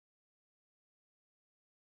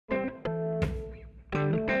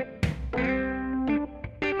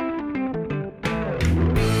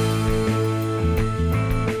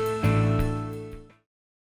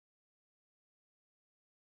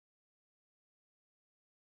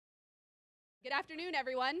Good afternoon,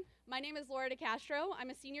 everyone. My name is Laura DeCastro.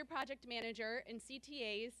 I'm a Senior Project Manager in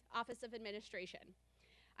CTA's Office of Administration.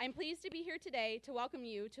 I'm pleased to be here today to welcome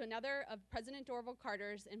you to another of President Dorval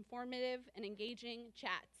Carter's informative and engaging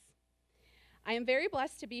chats. I am very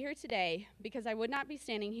blessed to be here today because I would not be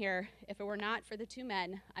standing here if it were not for the two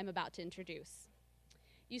men I'm about to introduce.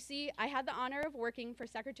 You see, I had the honor of working for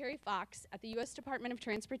Secretary Foxx at the U.S. Department of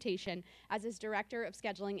Transportation as his Director of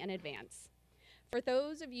Scheduling and Advance. For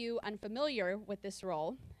those of you unfamiliar with this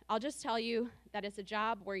role, I'll just tell you that it's a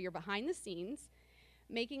job where you're behind the scenes,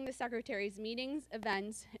 making the Secretary's meetings,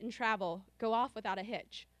 events, and travel go off without a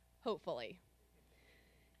hitch, hopefully.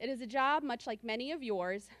 It is a job, much like many of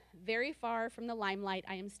yours, very far from the limelight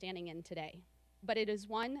I am standing in today. But it is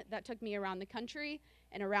one that took me around the country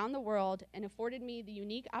and around the world and afforded me the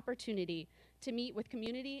unique opportunity to meet with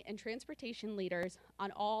community and transportation leaders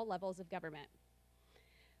on all levels of government.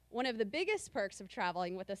 One of the biggest perks of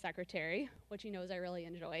traveling with the Secretary, which he knows I really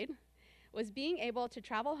enjoyed, was being able to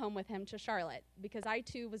travel home with him to Charlotte, because I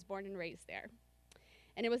too was born and raised there.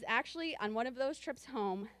 And it was actually on one of those trips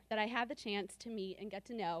home that I had the chance to meet and get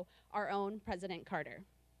to know our own President Carter.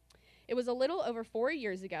 It was a little over 4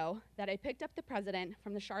 years ago that I picked up the President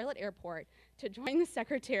from the Charlotte airport to join the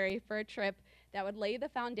Secretary for a trip that would lay the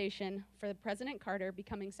foundation for President Carter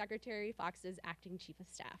becoming Secretary Foxx's acting Chief of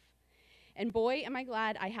Staff. And boy, am I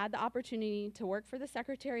glad I had the opportunity to work for the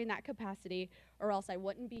Secretary in that capacity, or else I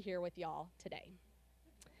wouldn't be here with y'all today.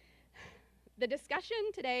 The discussion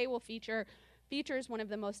today will features one of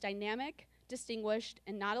the most dynamic, distinguished,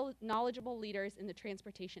 and knowledgeable leaders in the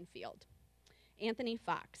transportation field, Anthony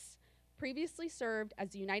Foxx. Previously served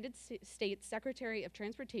as the United States Secretary of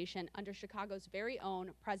Transportation under Chicago's very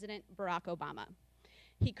own President Barack Obama.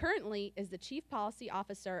 He currently is the Chief Policy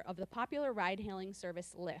Officer of the popular ride-hailing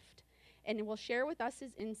service Lyft, and will share with us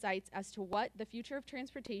his insights as to what the future of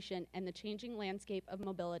transportation and the changing landscape of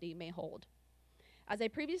mobility may hold. As I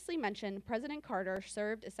previously mentioned, President Carter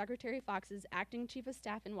served as Secretary Foxx's acting Chief of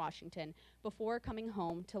Staff in Washington before coming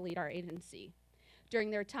home to lead our agency.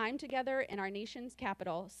 During their time together in our nation's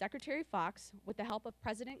capital, Secretary Foxx, with the help of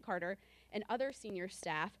President Carter and other senior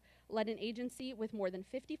staff, led an agency with more than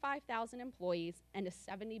 55,000 employees and a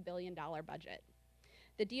 $70 billion budget.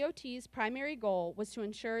 The DOT's primary goal was to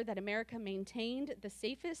ensure that America maintained the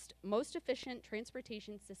safest, most efficient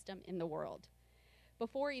transportation system in the world.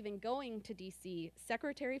 Before even going to DC,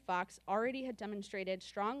 Secretary Foxx already had demonstrated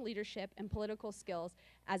strong leadership and political skills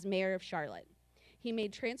as mayor of Charlotte. He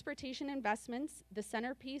made transportation investments the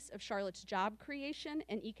centerpiece of Charlotte's job creation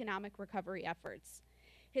and economic recovery efforts.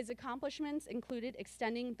 His accomplishments included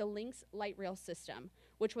extending the Lynx light rail system,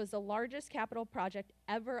 which was the largest capital project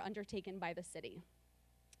ever undertaken by the city.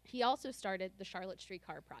 He also started the Charlotte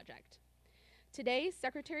Streetcar Project. Today,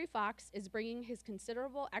 Secretary Foxx is bringing his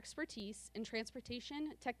considerable expertise in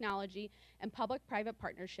transportation, technology, and public-private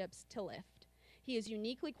partnerships to Lyft. He is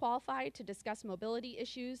uniquely qualified to discuss mobility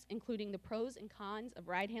issues, including the pros and cons of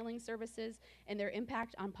ride-hailing services and their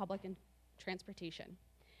impact on public and transportation.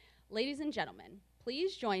 Ladies and gentlemen,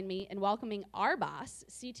 please join me in welcoming our boss,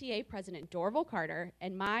 CTA President Dorval Carter,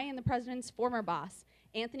 and my and the President's former boss,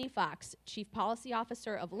 Anthony Foxx, Chief Policy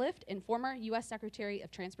Officer of Lyft and former U.S. Secretary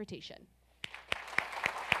of Transportation.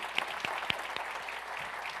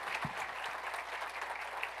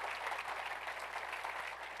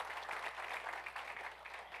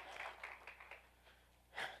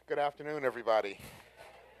 Good afternoon, everybody.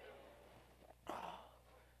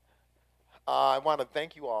 I want to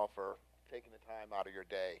thank you all for taking the time out of your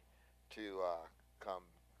day to come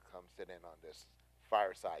sit in on this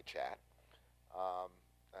fireside chat.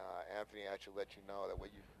 Anthony, I should let you know that what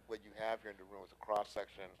you have here in the room is a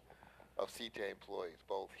cross-section of CTA employees,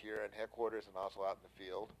 both here at headquarters and also out in the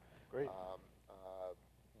field. Great.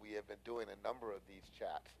 We have been doing a number of these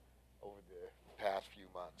chats over the past few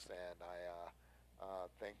months, and I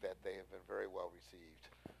think that they have been very well received,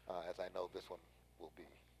 as I know this one will be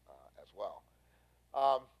as well.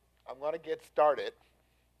 I'm going to get started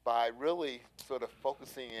by really sort of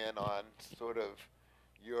focusing in on sort of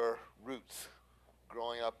your roots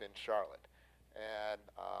growing up in Charlotte. And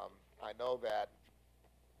I know that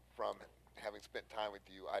from having spent time with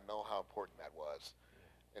you, I know how important that was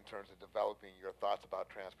in terms of developing your thoughts about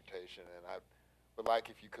transportation. And I would like,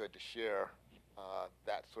 if you could, to share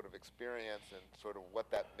that sort of experience and sort of what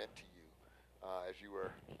that meant to you as you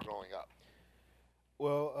were growing up.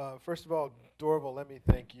 Well, first of all, Dorval, let me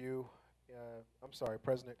thank you. I'm sorry,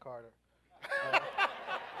 President Carter.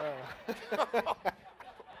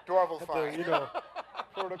 Dorval's fine. You know,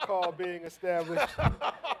 protocol being established.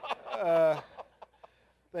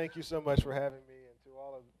 Thank you so much for having me, and to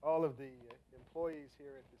all of the employees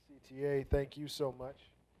here at the CTA, thank you so much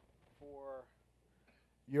for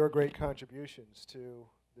your great contributions to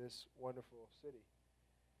this wonderful city.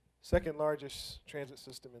 Second largest transit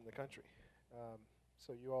system in the country.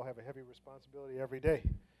 So you all have a heavy responsibility every day.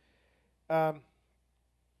 I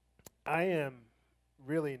am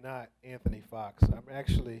really not Anthony Foxx. I'm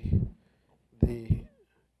actually the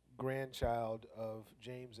grandchild of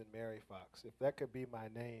James and Mary Foxx. If that could be my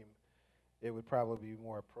name, it would probably be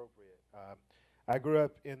more appropriate. I grew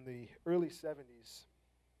up in the early 70s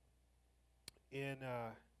in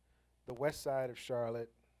the west side of Charlotte.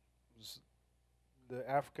 It was the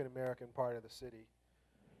African-American part of the city.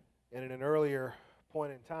 And at an earlier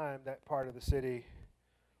point in time, that part of the city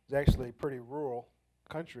was actually pretty rural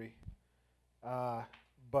country.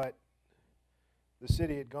 But the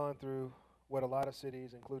city had gone through what a lot of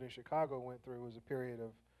cities, including Chicago, went through, was a period of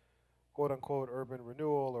quote-unquote urban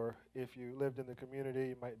renewal, or if you lived in the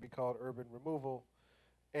community, it might be called urban removal.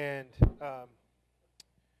 And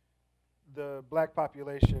the black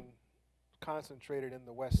population concentrated in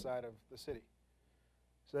the west side of the city.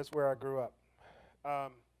 So that's where I grew up.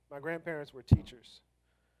 My grandparents were teachers.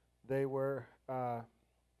 They were, my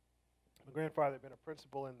grandfather had been a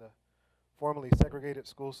principal in the formerly segregated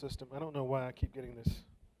school system. I don't know why I keep getting this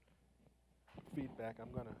feedback.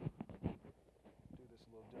 I'm going to do this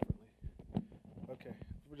a little differently. Okay,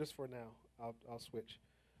 just for now, I'll switch.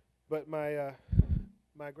 But my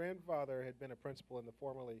grandfather had been a principal in the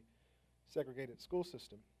formerly segregated school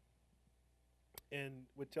system and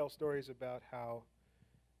would tell stories about how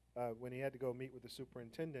when he had to go meet with the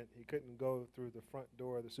superintendent, he couldn't go through the front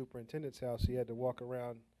door of the superintendent's house. He had to walk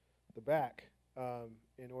around the back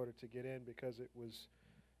in order to get in, because it was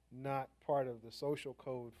not part of the social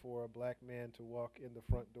code for a black man to walk in the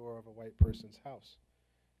front door of a white person's house.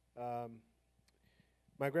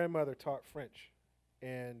 My grandmother taught French,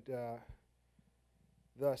 and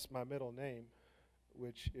thus my middle name,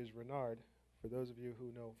 which is Renard. For those of you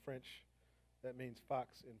who know French, that means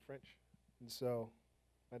fox in French. And so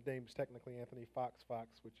my name's technically Anthony Foxx,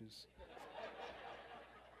 which is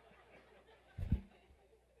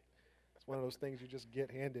it's one of those things you just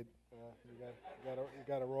get handed. You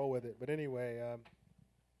got to roll with it. But anyway,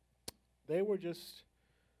 they were just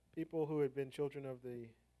people who had been children of the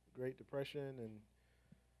Great Depression and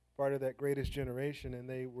part of that greatest generation, and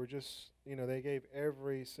they were just, they gave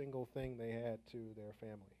every single thing they had to their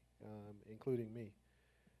family, including me.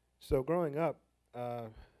 So growing up,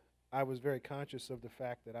 I was very conscious of the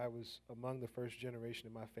fact that I was among the first generation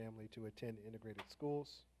in my family to attend integrated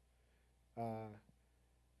schools.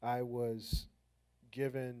 I was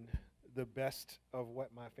given the best of what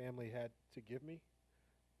my family had to give me.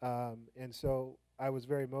 And so I was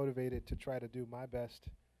very motivated to try to do my best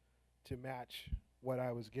to match what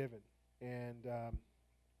I was given. And,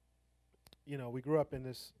 we grew up in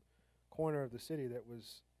this corner of the city that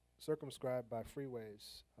was circumscribed by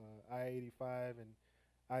freeways, I-85 and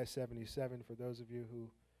I-77. For those of you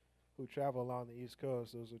who travel along the East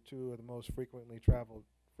Coast, those are two of the most frequently traveled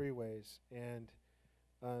freeways. And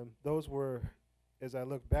those were, as I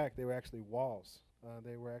look back, they were actually walls.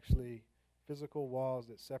 They were actually physical walls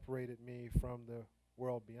that separated me from the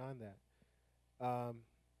world beyond that.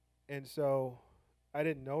 And so I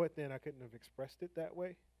didn't know it then. I couldn't have expressed it that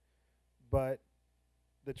way. But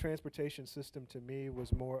the transportation system to me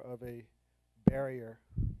was more of a barrier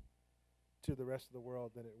to the rest of the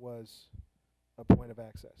world than it was a point of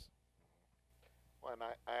access. Well, and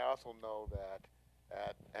I also know that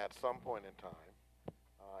at some point in time,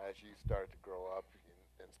 as you started to grow up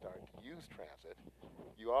and started to use transit,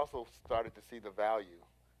 you also started to see the value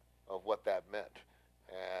of what that meant.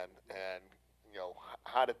 And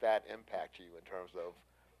how did that impact you in terms of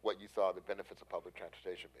what you saw the benefits of public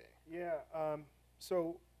transportation being? Yeah,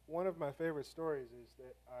 so one of my favorite stories is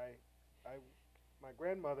that my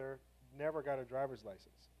grandmother never got a driver's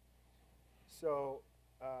license. So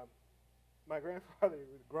my grandfather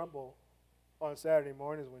would grumble on Saturday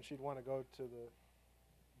mornings when she'd want to go to the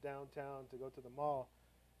downtown to go to the mall.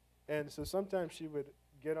 And so sometimes she would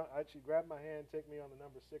she'd grab my hand, take me on the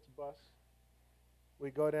number 6 bus.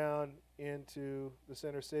 We'd go down into the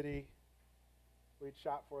center city. We'd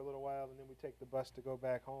shop for a little while, and then we'd take the bus to go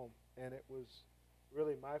back home. And it was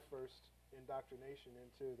really my first indoctrination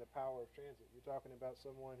into the power of transit. You're talking about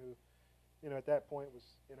someone who, at that point was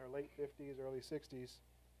in her late 50s, early 60s,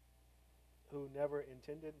 who never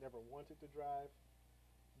intended, never wanted to drive,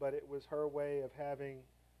 but it was her way of having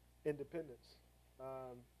independence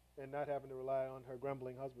and not having to rely on her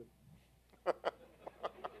grumbling husband.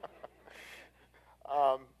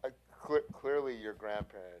 Clearly, your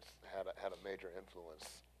grandparents had a major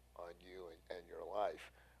influence on you and your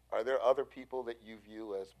life. Are there other people that you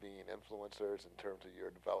view as being influencers in terms of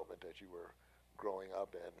your development as you were growing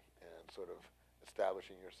up and sort of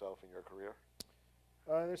establishing yourself in your career?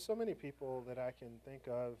 There's so many people that I can think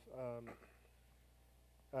of.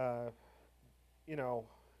 You know,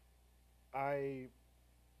 I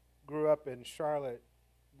grew up in Charlotte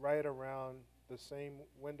right around the same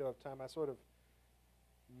window of time. I sort of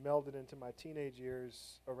melded into my teenage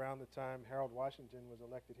years around the time Harold Washington was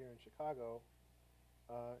elected here in Chicago.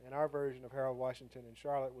 And our version of Harold Washington in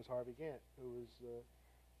Charlotte was Harvey Gantt, who was the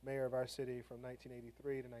mayor of our city from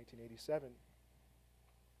 1983 to 1987.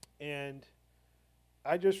 And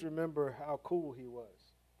I just remember how cool he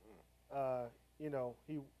was. You know,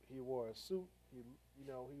 he wore a suit. He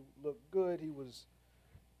looked good. He was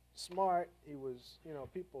smart. He was,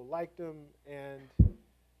 people liked him, and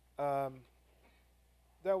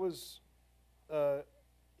that was,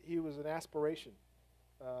 he was an aspiration.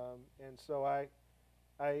 And so I,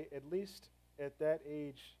 at least at that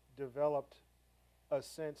age, developed a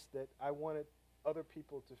sense that I wanted other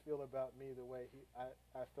people to feel about me the way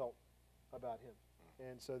I felt about him.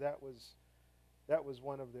 And so that was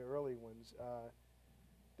one of the early ones.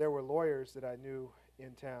 There were lawyers that I knew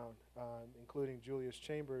in town, including Julius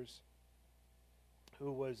Chambers,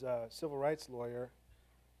 who was a civil rights lawyer,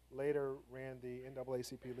 later ran the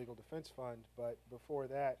NAACP Legal Defense Fund, but before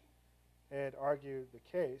that had argued the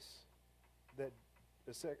case that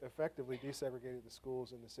effectively desegregated the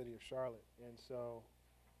schools in the city of Charlotte. And so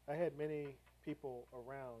I had many people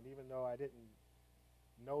around, even though I didn't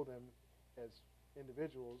know them as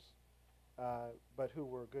individuals, but who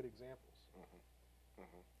were good examples. Mm-hmm.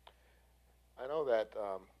 Mm-hmm. I know that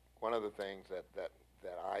one of the things that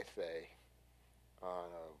I say on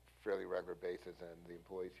a fairly regular basis, and the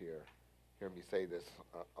employees here hear me say this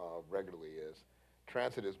regularly, is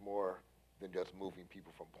transit is more than just moving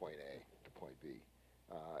people from point A to point B.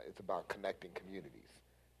 It's about connecting communities.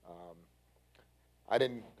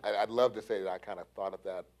 I'd love to say that I kind of thought of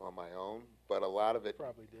that on my own, but a lot of it...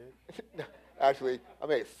 Probably did. Actually, I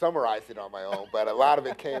may summarize it on my own, but a lot of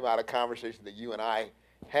it came out of conversations that you and I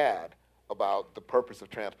had about the purpose of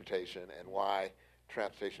transportation and why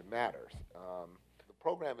transportation matters. The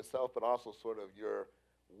program itself, but also sort of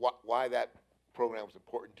why that program was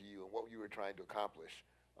important to you and what you were trying to accomplish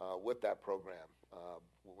with that program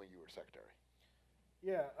when you were secretary.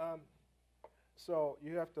 Yeah, so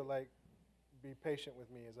you have to be patient with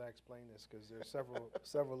me as I explain this, because there's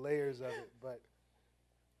several layers of it, but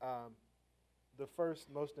the first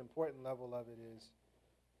most important level of it is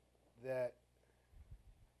that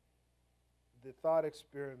the thought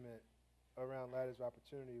experiment around Ladders of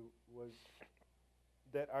Opportunity was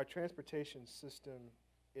that our transportation system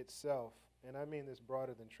itself, and I mean this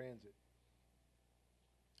broader than transit,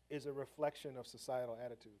 is a reflection of societal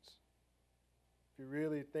attitudes. If you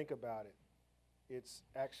really think about it, it's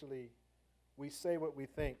actually, we say what we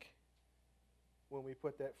think when we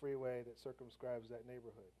put that freeway that circumscribes that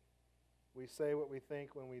neighborhood. We say what we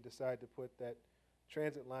think when we decide to put that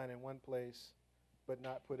transit line in one place but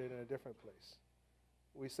not put it in a different place.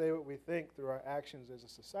 We say what we think through our actions as a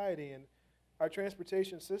society, and our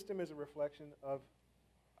transportation system is a reflection of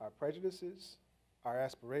our prejudices, our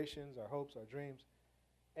aspirations, our hopes, our dreams.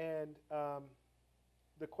 And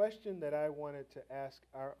the question that I wanted to ask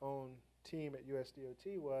our own team at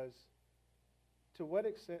USDOT was, to what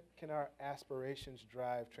extent can our aspirations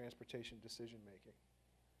drive transportation decision making?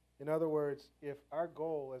 In other words, if our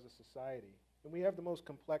goal as a society, and we have the most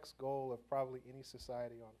complex goal of probably any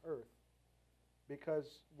society on earth,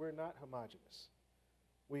 because we're not homogenous.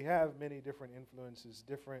 We have many different influences,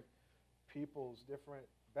 different peoples, different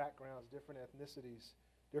backgrounds, different ethnicities,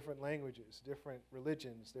 different languages, different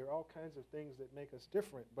religions. There are all kinds of things that make us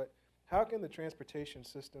different, but how can the transportation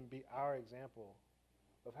system be our example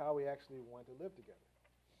of how we actually want to live together?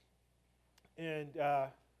 And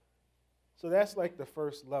so that's like the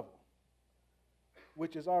first level,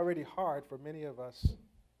 which is already hard for many of us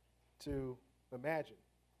to imagine.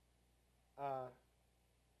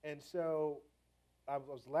 And so I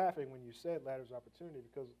was laughing when you said Ladders of Opportunity,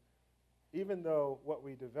 because even though what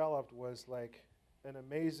we developed was like an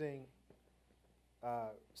amazing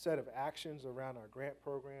set of actions around our grant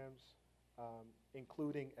programs,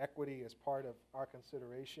 including equity as part of our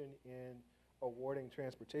consideration in awarding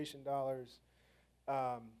transportation dollars,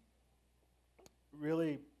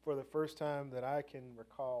 really for the first time that I can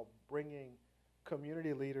recall bringing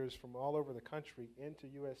community leaders from all over the country into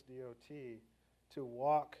USDOT to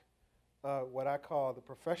walk what I call the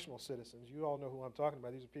professional citizens. You all know who I'm talking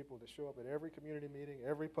about. These are people that show up at every community meeting,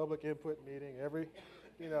 every public input meeting, every,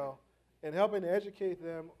 and helping to educate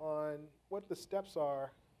them on what the steps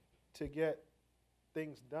are to get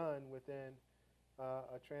things done within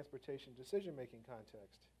a transportation decision-making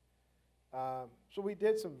context. So we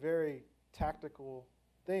did some very tactical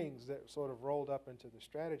things that sort of rolled up into the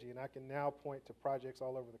strategy, and I can now point to projects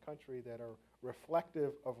all over the country that are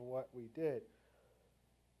reflective of what we did.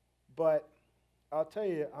 But I'll tell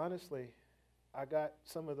you, honestly, I got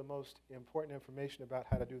some of the most important information about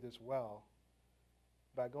how to do this well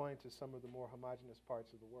by going to some of the more homogeneous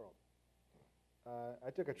parts of the world.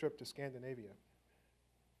 I took a trip to Scandinavia,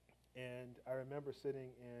 and I remember sitting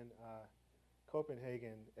in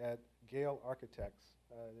Copenhagen at Gale Architects.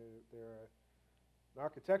 They're an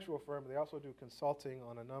architectural firm. They also do consulting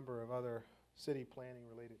on a number of other city planning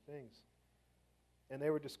related things. And they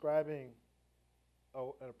were describing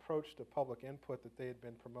an approach to public input that they had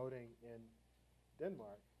been promoting in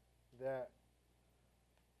Denmark that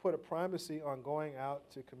put a primacy on going out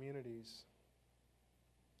to communities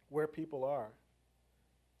where people are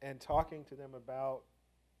and talking to them about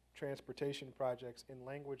transportation projects in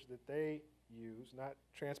language that they use, not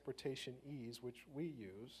transportation-ese, which we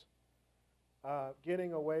use,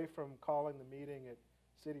 getting away from calling the meeting at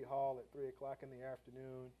City Hall at 3 o'clock in the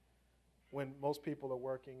afternoon when most people are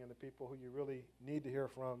working and the people who you really need to hear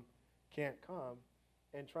from can't come,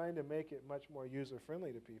 and trying to make it much more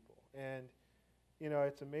user-friendly to people. And, you know,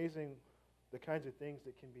 it's amazing the kinds of things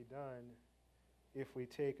that can be done if we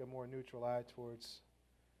take a more neutral eye towards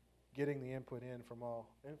getting the input in from all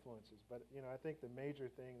influences. But, you know, I think the major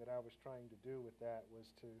thing that I was trying to do with that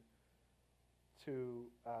was to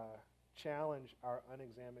challenge our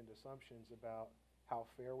unexamined assumptions about how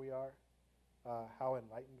fair we are, how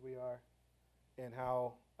enlightened we are, and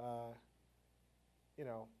how, you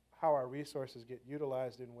know, how our resources get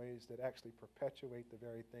utilized in ways that actually perpetuate the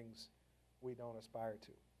very things we don't aspire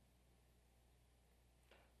to.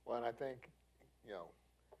 Well, and I think, you know,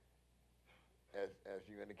 as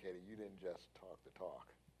you indicated, you didn't just talk the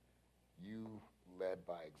talk. You led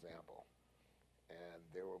by example. And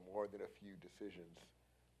there were more than a few decisions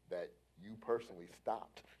that you personally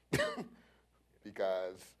stopped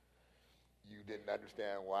because you didn't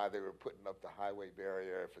understand why they were putting up the highway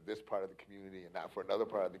barrier for this part of the community and not for another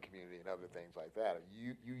part of the community and other things like that.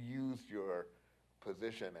 You used your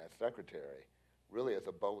position as secretary really as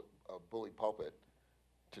a bully pulpit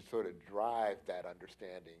to sort of drive that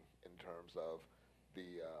understanding in terms of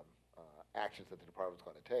the actions that the department's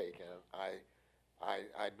going to take. And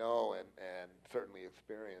I know and certainly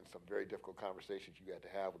experienced some very difficult conversations you had to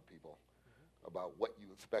have with people about what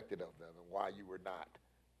you expected of them and why you were not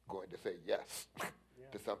going to say yes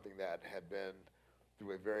to something that had been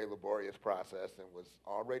through a very laborious process and was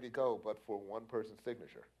all ready to go, but for one person's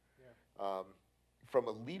signature. Yeah. From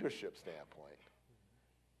a leadership standpoint,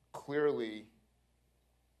 clearly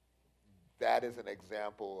that is an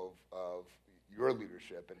example of your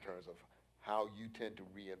leadership in terms of how you tend to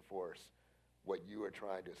reinforce what you are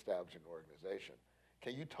trying to establish in an organization.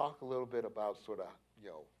 Can you talk a little bit about sort of, you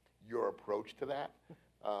know, your approach to that?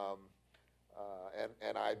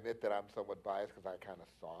 And I admit that I'm somewhat biased because I kind of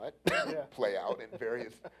saw it play out in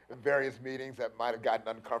various meetings that might have gotten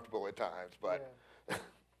uncomfortable at times. But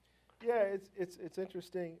yeah, it's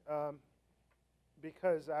interesting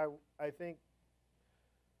because I think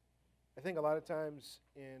a lot of times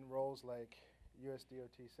in roles like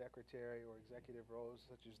USDOT secretary or executive roles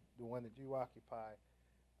such as the one that you occupy,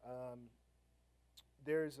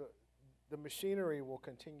 the machinery will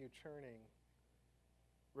continue churning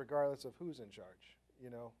regardless of who's in charge. You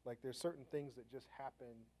know, like there's certain things that just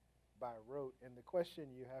happen by rote, and the question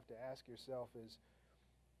you have to ask yourself is,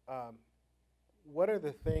 what are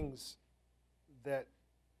the things that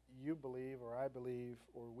you believe or I believe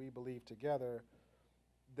or we believe together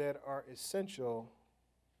that are essential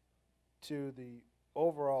to the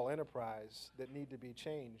overall enterprise that need to be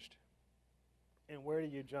changed, and where do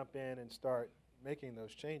you jump in and start making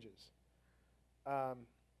those changes?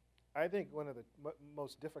 I think one of the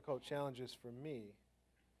most difficult challenges for me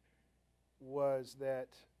was that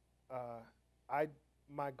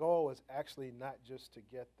my goal was actually not just to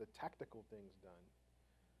get the tactical things done.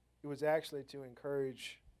 It was actually to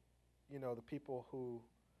encourage, you know, the people who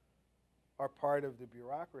are part of the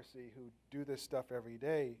bureaucracy who do this stuff every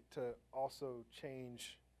day to also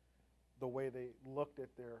change the way they looked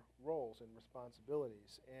at their roles and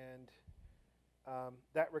responsibilities. And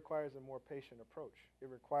that requires a more patient approach. It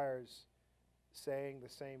requires saying the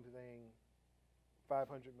same thing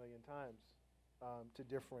 500 million times to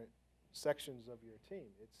different sections of your team.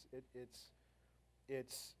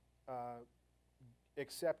 It's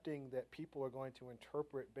accepting that people are going to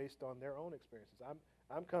interpret based on their own experiences.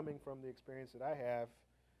 I'm coming from the experience that I have.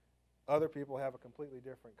 Other people have a completely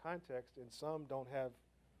different context, and some don't have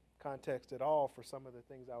context at all for some of the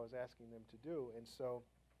things I was asking them to do. And so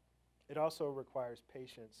it also requires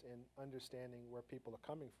patience in understanding where people are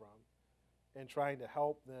coming from and trying to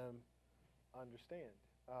help them understand.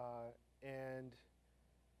 And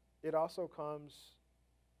it also comes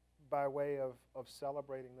by way of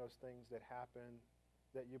celebrating those things that happen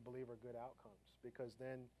that you believe are good outcomes, because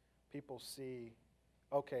then people see,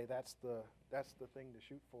 okay, that's the thing to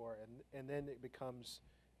shoot for, and then it becomes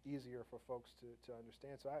easier for folks to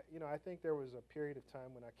understand. So I think there was a period of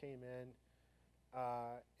time when I came in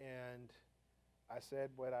and I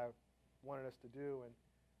said what I wanted us to do, and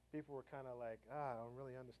people were kind of like, I don't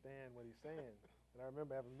really understand what he's saying. And I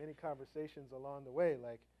remember having many conversations along the way,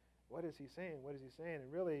 like, what is he saying? What is he saying?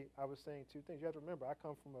 And really, I was saying two things. You have to remember, I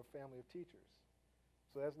come from a family of teachers.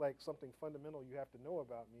 So that's like something fundamental you have to know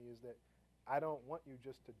about me, is that I don't want you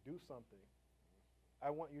just to do something.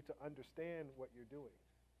 I want you to understand what you're doing.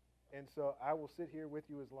 And so I will sit here with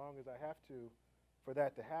you as long as I have to for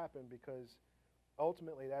that to happen, because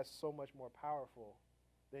ultimately that's so much more powerful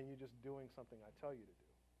than you just doing something I tell you to do.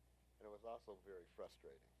 And it was also very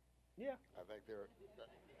frustrating. Yeah. I think there.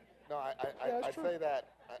 No, I say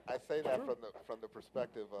that. I say that from the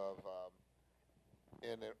perspective of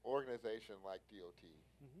in an organization like DOT,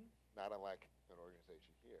 not unlike an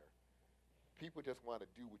organization here, people just want to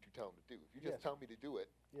do what you tell them to do. If you just tell me to do it,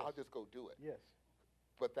 I'll just go do it. Yes.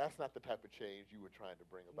 But that's not the type of change you were trying to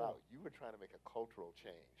bring about. You were trying to make a cultural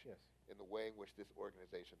change in the way in which this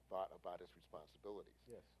organization thought about its responsibilities,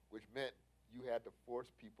 which meant you had to force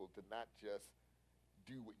people to not just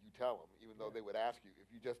do what you tell them, even though they would ask you, if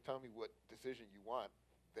you just tell me what decision you want,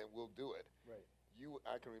 then we'll do it. Right.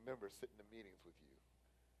 I can remember sitting in meetings with you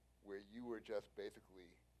where you were just basically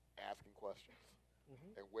asking questions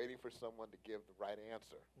and waiting for someone to give the right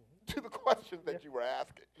answer to the question that you were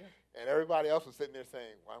asking. And everybody else was sitting there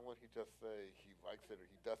saying, why won't he just say he likes it or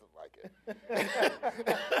he doesn't like it?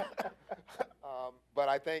 But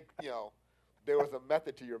I think, there was a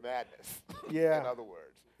method to your madness, in other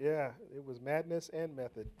words. Yeah, it was madness and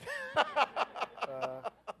method.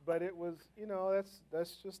 But it was,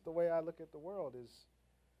 that's just the way I look at the world, is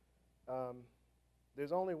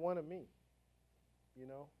there's only one of me,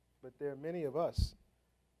 but there are many of us.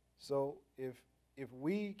 So if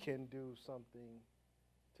we can do something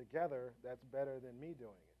together, that's better than me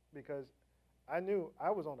doing it. Because I knew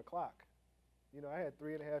I was on the clock. I had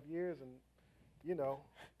 3.5 years, and,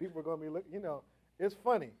 people were going to be looking, it's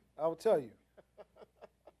funny, I will tell you.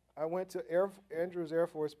 I went to Andrews Air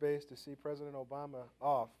Force Base to see President Obama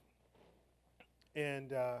off.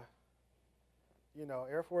 And, Air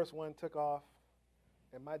Force One took off,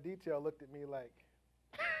 and my detail looked at me like,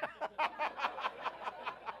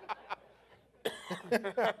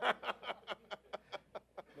 I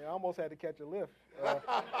almost had to catch a lift.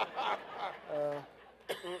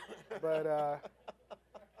 But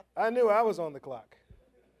I knew I was on the clock.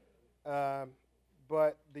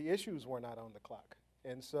 But the issues were not on the clock.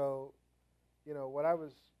 And so, what I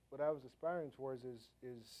was aspiring towards is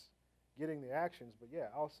getting the actions, but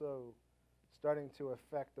also starting to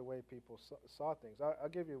affect the way people saw things. I'll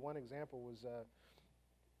give you one example.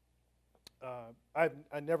 I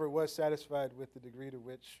never was satisfied with the degree to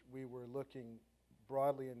which we were looking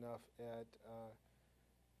broadly enough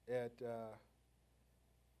at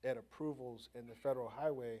approvals in the Federal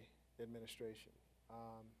Highway Administration.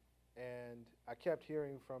 And I kept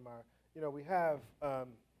hearing from we have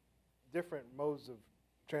different modes of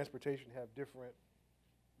transportation, have different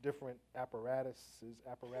apparatuses,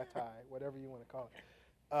 whatever you want to call it,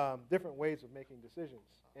 different ways of making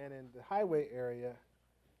decisions. And in the highway area,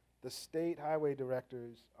 the state highway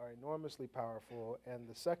directors are enormously powerful, and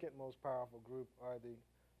the second most powerful group are the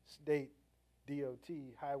state DOT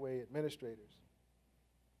highway administrators.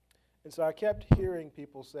 And so I kept hearing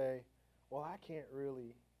people say, well, I can't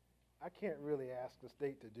really ask the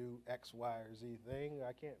state to do X, Y, or Z thing.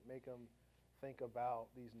 I can't make them think about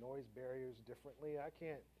these noise barriers differently. I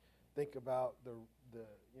can't think about the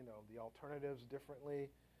alternatives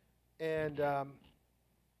differently. And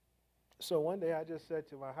so one day I just said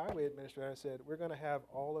to my highway administrator, I said, we're going to have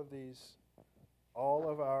all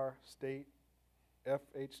of our state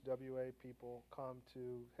FHWA people come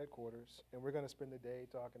to headquarters, and we're going to spend the day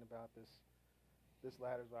talking about this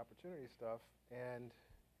ladders of opportunity stuff. And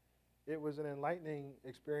it was an enlightening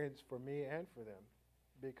experience for me and for them,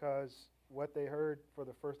 because what they heard for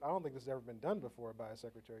the first, I don't think this has ever been done before by a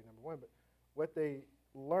secretary, number one, but what they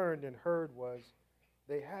learned and heard was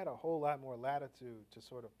they had a whole lot more latitude to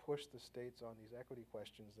sort of push the states on these equity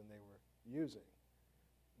questions than they were using.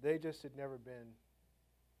 They just had never been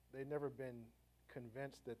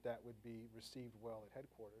convinced that would be received well at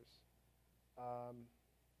headquarters.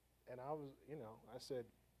 and I was, I said,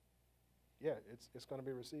 yeah, it's going to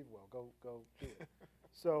be received well. Go do it.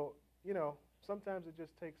 So, sometimes it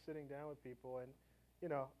just takes sitting down with people, and,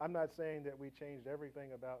 I'm not saying that we changed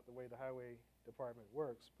everything about the way the highway department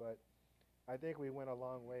works, but I think we went a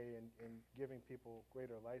long way in giving people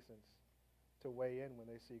greater license to weigh in when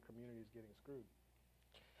they see communities getting screwed.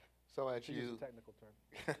 So as To use a technical term.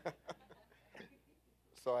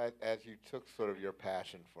 So as you took sort of your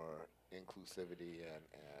passion for inclusivity and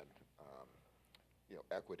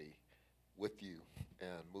equity with you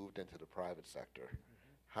and moved into the private sector,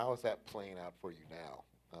 how is that playing out for you now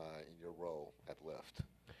in your role at Lyft?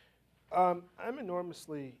 I'm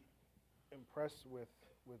enormously impressed with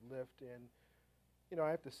Lyft, and I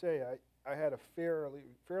have to say I had a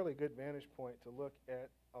fairly good vantage point to look at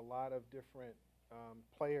a lot of different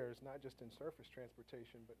players, not just in surface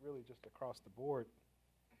transportation, but really just across the board.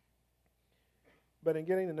 But in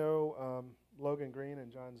getting to know Logan Green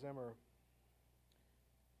and John Zimmer,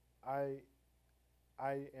 I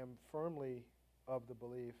am firmly of the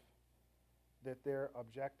belief that their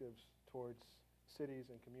objectives towards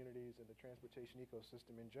cities and communities and the transportation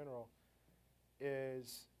ecosystem in general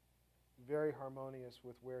is very harmonious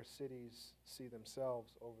with where cities see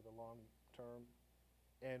themselves over the long term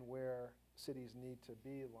and where cities need to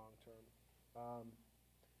be long term.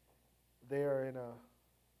 They are in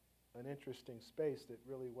an interesting space that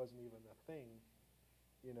really wasn't even a thing,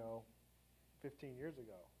 15 years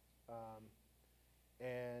ago.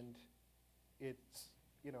 And it's,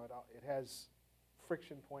 it has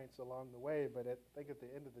friction points along the way, but I think at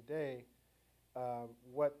the end of the day,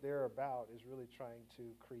 what they're about is really trying to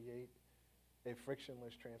create a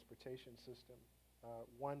frictionless transportation system,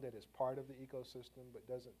 one that is part of the ecosystem but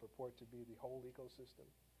doesn't purport to be the whole ecosystem,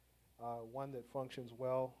 one that functions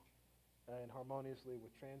well and harmoniously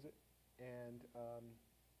with transit. And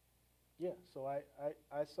so I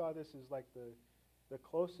saw this as like the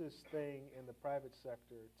closest thing in the private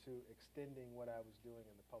sector to extending what I was doing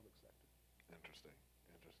in the public sector. Interesting.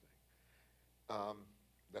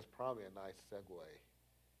 That's probably a nice segue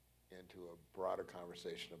into a broader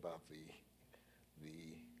conversation about the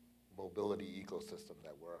mobility ecosystem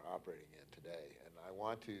that we're operating in today. And I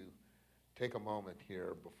want to take a moment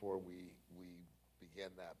here before we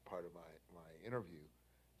begin that part of my interview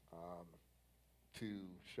to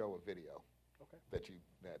show a video. Okay.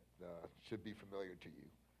 that should be familiar to you.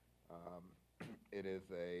 It is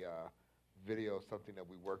a video of something that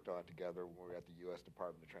we worked on together when we were at the U.S.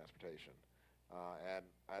 Department of Transportation. And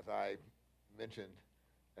as I mentioned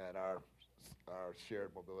at our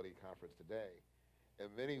shared mobility conference today, in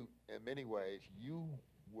many ways, you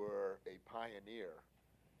were a pioneer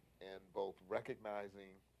in both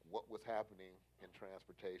recognizing what was happening in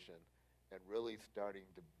transportation and really starting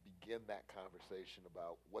to begin that conversation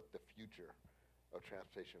about what the future of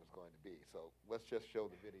transportation was going to be. So let's just show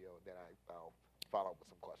the video, and then I'll follow up with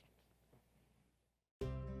some questions.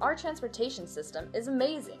 Our transportation system is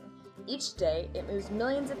amazing. Each day, it moves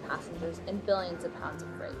millions of passengers and billions of pounds of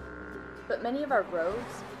freight. But many of our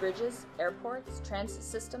roads, bridges, airports, transit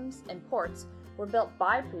systems, and ports were built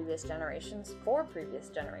by previous generations for previous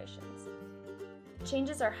generations.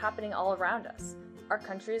 Changes are happening all around us. Our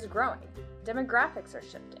country is growing, demographics are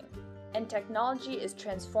shifting, and technology is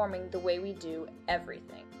transforming the way we do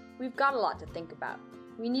everything. We've got a lot to think about.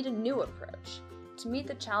 We need a new approach. To meet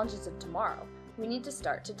the challenges of tomorrow, we need to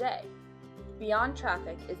start today. Beyond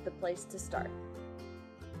Traffic is the place to start.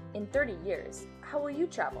 In 30 years, how will you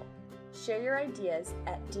travel? Share your ideas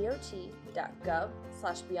at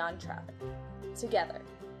dot.gov/beyondtraffic. Together,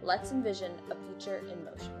 let's envision a future in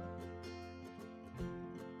motion.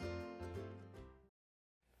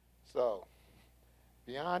 So,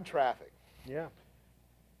 Beyond Traffic. Yeah.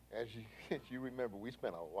 As you remember, we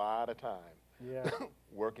spent a lot of time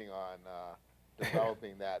working on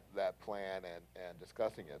developing that plan and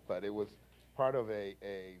discussing it. But it was part of a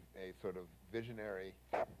sort of visionary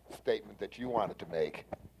statement that you wanted to make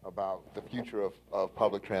about the future of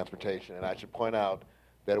public transportation. And I should point out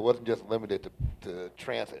that it wasn't just limited to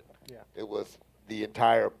transit. Yeah. It was the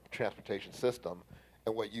entire transportation system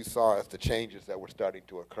and what you saw as the changes that were starting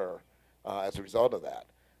to occur as a result of that.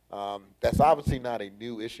 That's obviously not a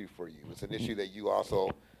new issue for you. It's an issue that you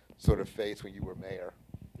also sort of faced when you were mayor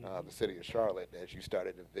of the city of Charlotte, as you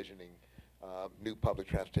started envisioning new public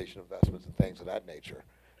transportation investments and things of that nature.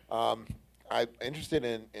 I'm interested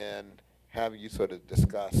in having you sort of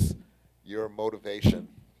discuss your motivation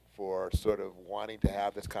for sort of wanting to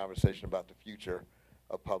have this conversation about the future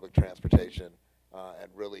of public transportation and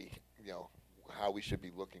really, how we should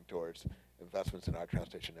be looking towards investments in our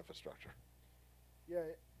transportation infrastructure.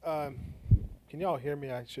 Yeah, Can y'all hear me?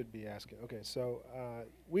 I should be asking. Okay, so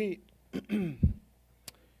we,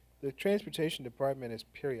 the Transportation Department has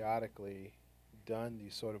periodically done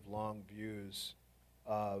these sort of long views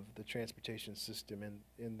of the transportation system.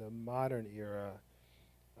 In the modern era,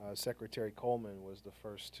 Secretary Coleman was the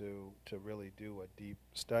first to really do a deep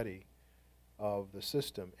study of the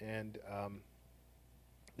system. And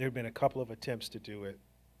there have been a couple of attempts to do it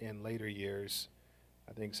in later years.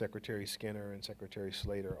 I think Secretary Skinner and Secretary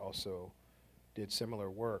Slater also did similar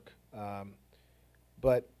work.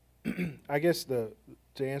 But I guess to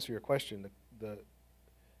answer your question,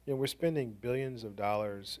 we're spending billions of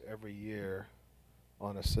dollars every year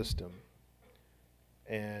on a system.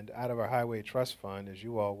 And out of our Highway Trust Fund, as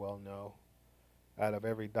you all well know, out of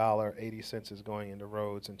every dollar, 80 cents is going into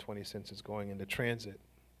roads and 20 cents is going into transit.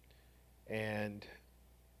 And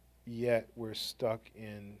yet we're stuck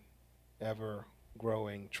in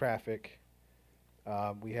ever-growing traffic.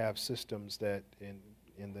 We have systems that in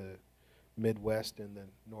the Midwest and the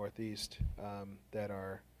Northeast that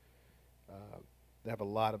have a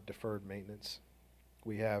lot of deferred maintenance.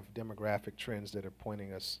 We have demographic trends that are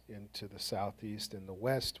pointing us into the Southeast and the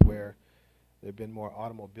West, where they've been more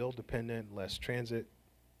automobile dependent, less transit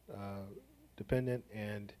dependent,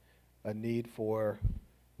 and a need for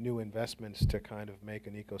new investments to kind of make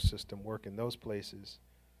an ecosystem work in those places.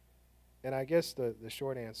 And I guess the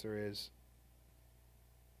short answer is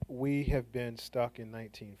we have been stuck in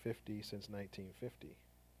 1950 since 1950.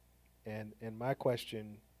 And my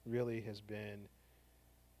question really has been,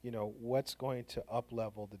 what's going to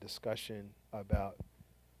up-level the discussion about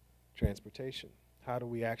transportation? How do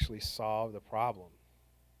we actually solve the problem?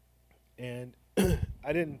 And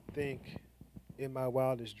I didn't think in my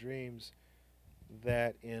wildest dreams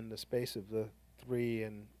that in the space of the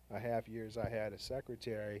 3.5 years I had as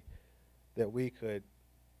secretary that we could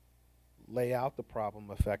lay out the problem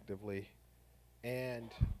effectively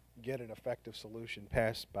and get an effective solution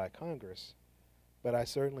passed by Congress. But I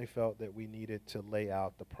certainly felt that we needed to lay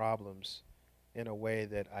out the problems in a way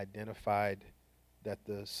that identified that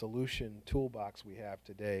the solution toolbox we have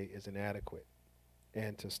today is inadequate,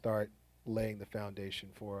 and to start laying the foundation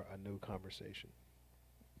for a new conversation.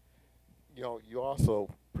 You also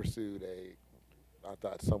pursued I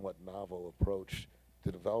thought, somewhat novel approach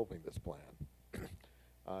to developing this plan.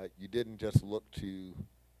 You didn't just look to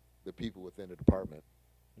the people within the department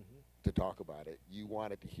to talk about it. You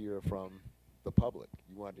wanted to hear from the public.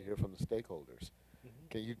 You wanted to hear from the stakeholders.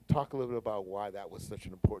 Can you talk a little bit about why that was such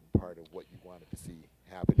an important part of what you wanted to see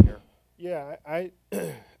happen here? Yeah,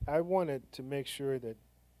 I wanted to make sure that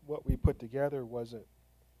what we put together wasn't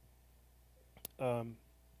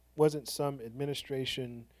some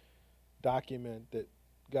administration document that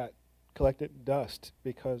got collected dust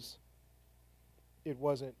because it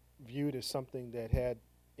wasn't viewed as something that had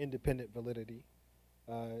independent validity,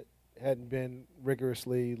 hadn't been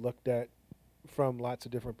rigorously looked at from lots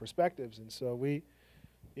of different perspectives. And so we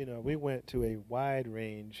went to a wide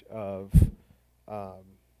range of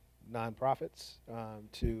nonprofits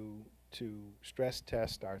to stress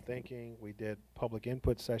test our thinking. We did public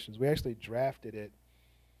input sessions. We actually drafted it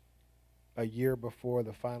a year before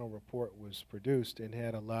the final report was produced and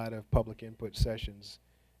had a lot of public input sessions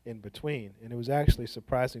in between. And it was actually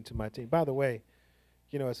surprising to my team. By the way,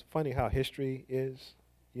 it's funny how history is.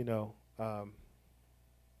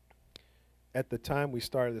 At the time we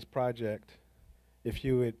started this project, if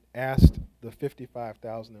you had asked the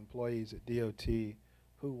 55,000 employees at DOT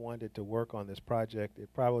who wanted to work on this project,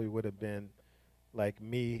 it probably would have been like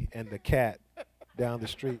me and the cat down the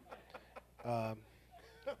street.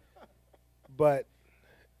 But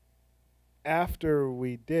after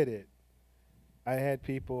we did it, I had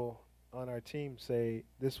people on our team say,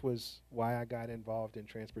 this was why I got involved in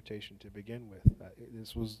transportation to begin with.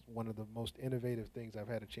 This was one of the most innovative things I've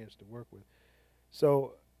had a chance to work with.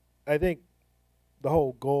 So I think the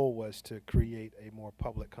whole goal was to create a more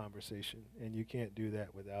public conversation, and you can't do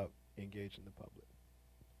that without engaging the public.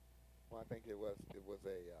 Well, I think it was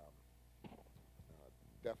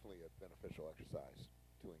definitely a beneficial exercise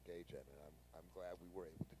to engage in, and I'm glad we were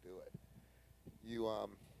able to do it.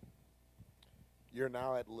 You're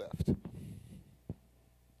now at Lyft,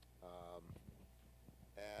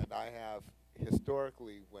 and I have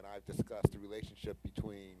historically, when I've discussed the relationship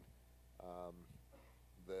between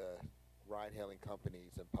the ride-hailing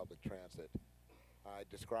companies and public transit, I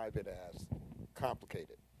describe it as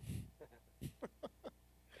complicated.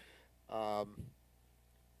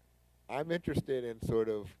 I'm interested in sort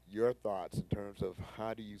of your thoughts in terms of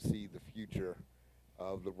how do you see the future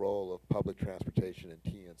of the role of public transportation and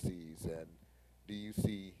TNCs, and do you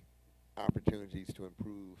see opportunities to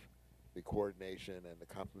improve the coordination and the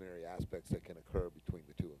complementary aspects that can occur between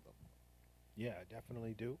the two of them. Yeah, I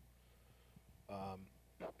definitely do.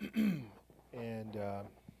 And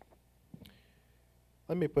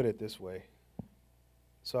let me put it this way.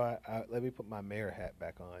 So let me put my mayor hat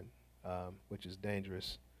back on, which is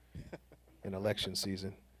dangerous in election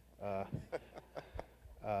season.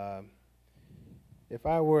 If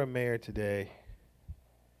I were a mayor today,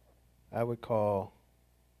 I would call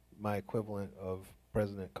my equivalent of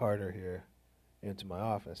President Carter here into my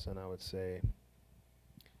office, and I would say,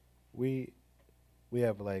 we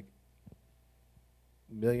have like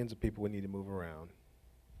millions of people we need to move around.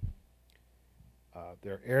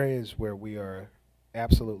 There are areas where we are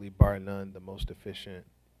absolutely bar none the most efficient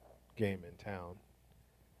game in town.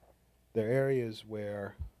 There are areas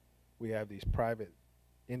where we have these private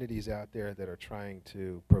entities out there that are trying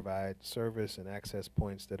to provide service and access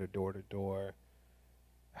points that are door to door.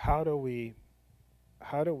 How do we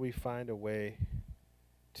find a way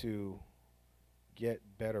to get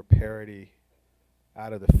better parity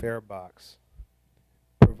out of the fare box,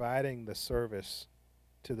 providing the service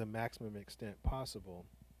to the maximum extent possible,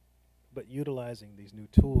 but utilizing these new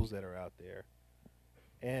tools that are out there?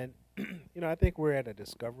 And I think we're at a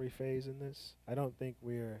discovery phase in this. I don't think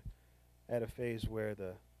we're at a phase where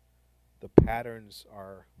the patterns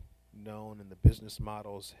are known and the business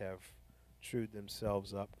models have trued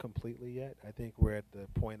themselves up completely yet. I think we're at the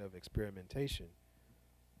point of experimentation.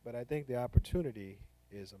 But I think the opportunity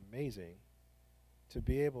is amazing to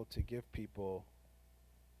be able to give people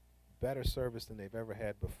better service than they've ever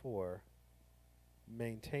had before,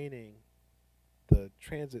 maintaining the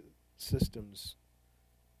transit system's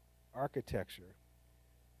architecture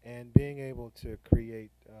and being able to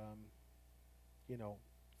create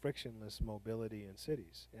frictionless mobility in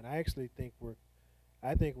cities. And I actually think we're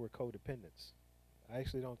codependents. I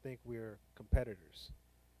actually don't think we're competitors.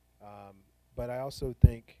 But I also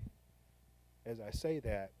think, as I say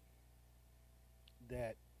that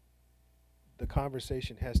the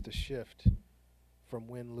conversation has to shift from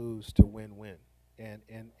win-lose to win-win. And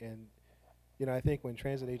I think when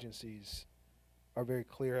transit agencies are very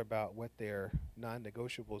clear about what their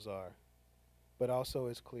non-negotiables are, but also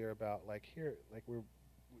is clear about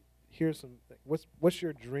here's some, what's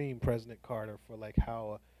your dream, President Carter, for like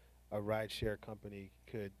how a rideshare company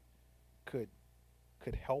could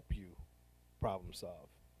help you problem solve.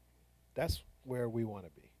 That's where we want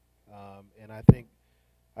to be, and I think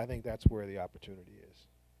that's where the opportunity is.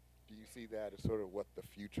 Do you see that as sort of what the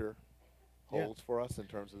future holds for us in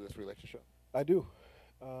terms of this relationship? I do,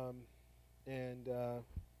 I'm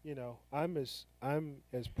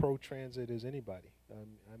as pro transit as anybody.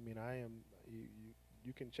 I am.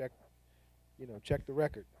 You can check the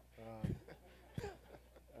record.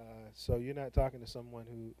 So you're not talking to someone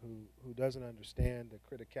who doesn't understand the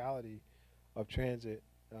criticality of transit.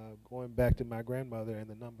 Going back to my grandmother and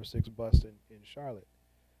the number 6 bus in Charlotte.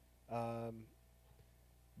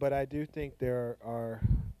 But I do think there are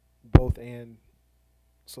both and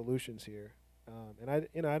solutions here, and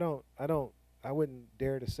I wouldn't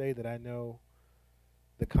dare to say that I know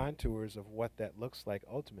the contours of what that looks like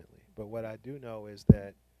ultimately. But what I do know is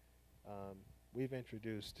that we've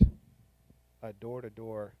introduced a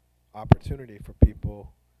door-to-door opportunity for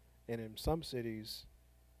people, and in some cities,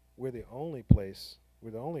 we're the only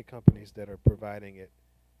companies that are providing it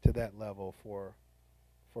to that level for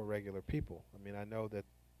regular people. I mean, I know that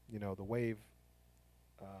the Wave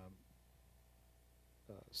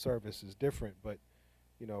service is different, but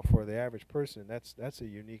for the average person, that's a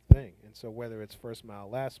unique thing. And so whether it's first mile,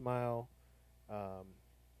 last mile,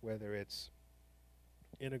 whether it's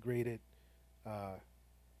integrated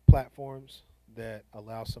platforms that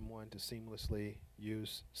allow someone to seamlessly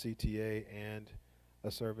use CTA and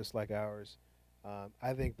a service like ours,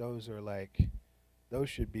 I think those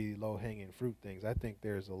should be low-hanging fruit things. I think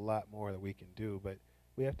there's a lot more that we can do, but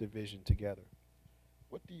we have to vision together.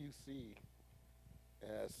 What do you see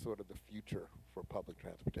as sort of the future for public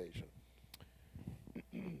transportation?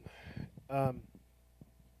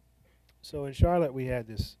 So in Charlotte, we had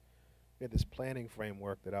this planning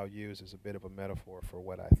framework that I'll use as a bit of a metaphor for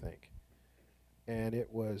what I think. And it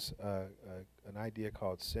was an idea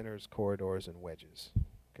called centers, corridors, and wedges.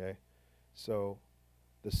 Okay, so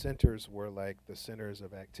the centers were like the centers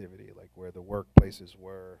of activity, like where the workplaces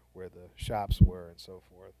were, where the shops were, and so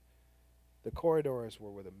forth. The corridors were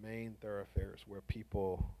where the main thoroughfares, where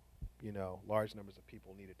people, large numbers of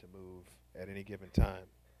people needed to move at any given time.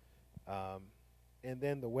 And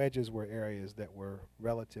then the wedges were areas that were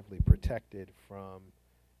relatively protected from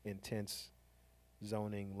intense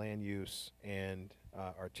zoning, land use, and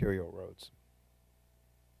arterial roads.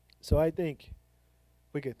 So I think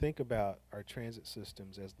we could think about our transit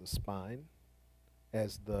systems as the spine,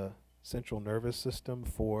 as the central nervous system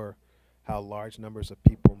for how large numbers of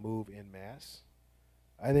people move in mass.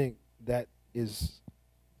 I think that is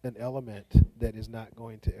an element that is not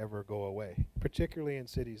going to ever go away, particularly in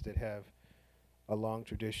cities that have a long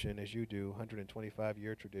tradition, as you do,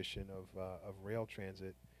 125-year tradition of rail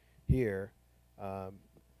transit here.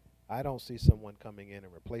 I don't see someone coming in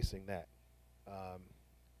and replacing that.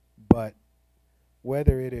 But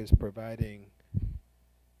whether it is providing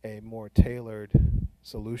a more tailored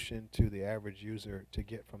solution to the average user to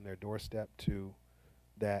get from their doorstep to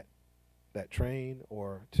that train,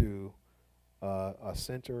 or to a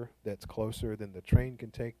center that's closer than the train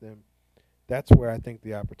can take them, that's where I think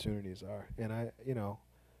the opportunities are. And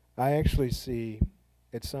I actually see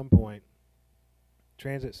at some point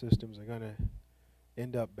transit systems are going to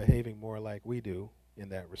end up behaving more like we do in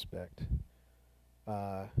that respect.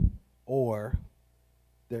 Or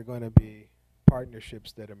they're going to be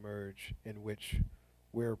partnerships that emerge in which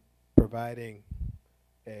we're providing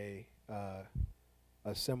a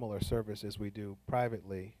similar service as we do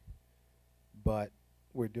privately, but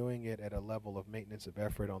we're doing it at a level of maintenance of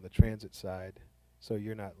effort on the transit side, so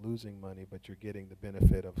you're not losing money, but you're getting the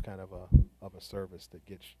benefit of kind of a service that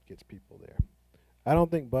gets people there. I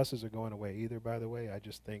don't think buses are going away either, by the way. I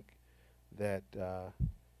just think that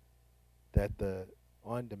that the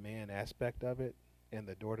on-demand aspect of it and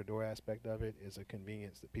the door-to-door aspect of it is a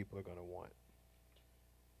convenience that people are going to want.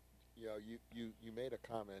 You know, you made a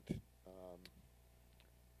comment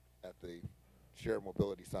at the Shared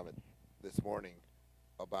Mobility Summit this morning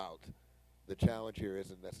about the challenge here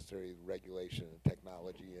isn't necessarily regulation and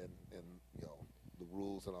technology and you know, the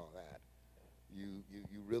rules and all that. You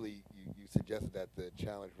really suggested that the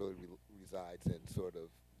challenge really resides in sort of,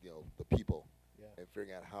 you know, the people, Yeah. and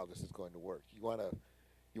figuring out how this is going to work. You want to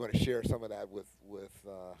share some of that with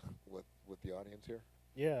the audience here?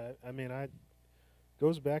 Yeah, I mean,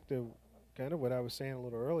 goes back to kind of what I was saying a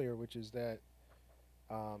little earlier, which is that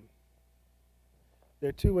there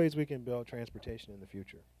are two ways we can build transportation in the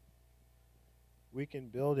future. We can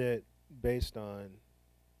build it based on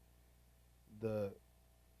the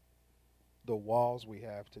walls we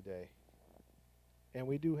have today, and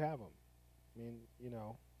we do have them. I mean, you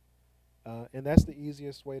know, and that's the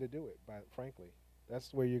easiest way to do it. Frankly,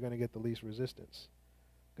 that's where you're going to get the least resistance.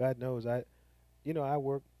 God knows, I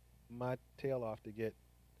worked my tail off to get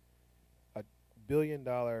a $1 billion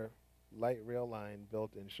light rail line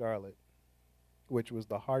built in Charlotte, which was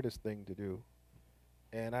the hardest thing to do,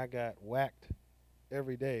 and I got whacked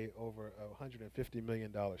every day over a $150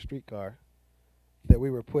 million streetcar that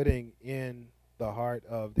we were putting in the heart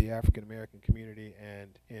of the African American community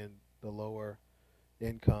and in the lower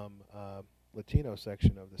income Latino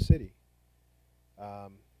section of the city.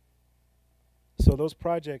 So those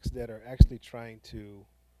projects that are actually trying to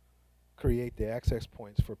create the access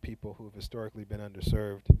points for people who have historically been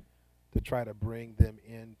underserved, to try to bring them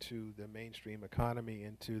into the mainstream economy,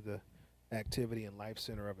 into the activity and life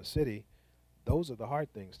center of a city, those are the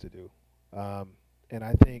hard things to do. And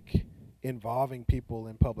I think involving people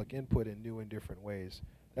in public input in new and different ways,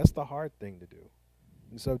 that's the hard thing to do.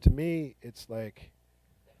 And so to me, it's like,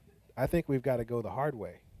 I think we've got to go the hard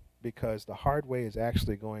way, because the hard way is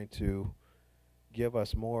actually going to give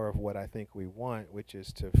us more of what I think we want, which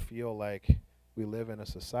is to feel like we live in a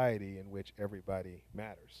society in which everybody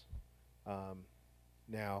matters.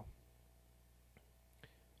 Now,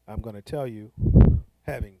 I'm going to tell you,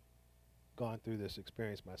 having gone through this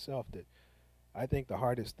experience myself, that I think the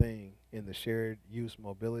hardest thing in the shared use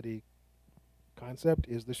mobility concept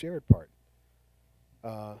is the shared part.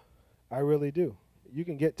 I really do. You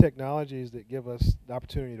can get technologies that give us the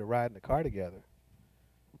opportunity to ride in the car together.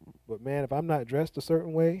 But man, if I'm not dressed a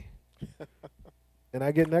certain way and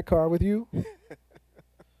I get in that car with you,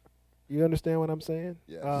 you understand what I'm saying?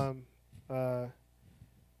 Yes.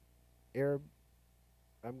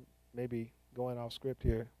 I'm maybe going off script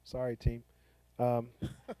here. Sorry, team.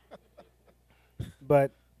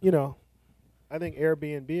 But, you know, I think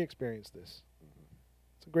Airbnb experienced this.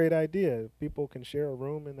 It's a great idea. People can share a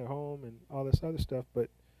room in their home and all this other stuff.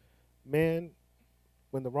 But, man,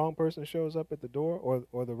 when the wrong person shows up at the door,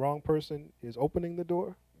 or the wrong person is opening the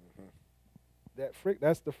door,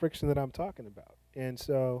 that's the friction that I'm talking about. And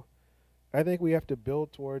so I think we have to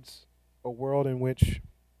build towards a world in which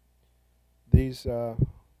these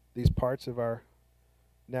parts of our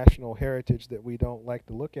national heritage that we don't like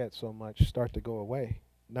to look at so much start to go away,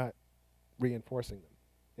 not reinforcing them.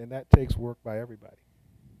 And that takes work by everybody.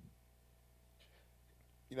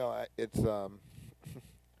 You know,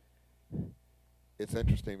 it's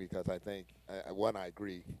interesting because I think, I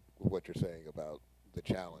agree with what you're saying about the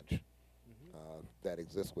challenge that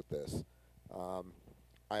exists with this.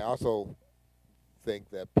 I also think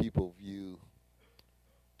that people view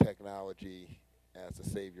technology as the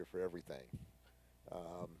savior for everything,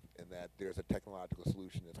 and that there's a technological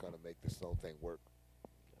solution that's going to make this whole thing work,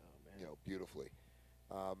 beautifully.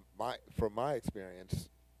 From my experience,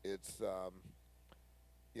 it's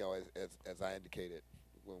as I indicated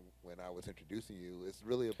when I was introducing you, it's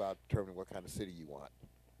really about determining what kind of city you want,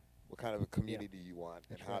 what kind of a community you want,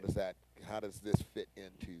 and how does this fit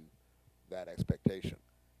into that expectation,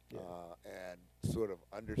 and sort of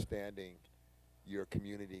understanding your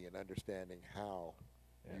community and understanding how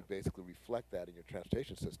you basically reflect that in your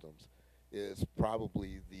transportation systems is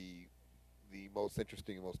probably the most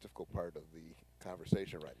interesting and most difficult part of the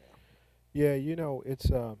conversation right now. Yeah, it's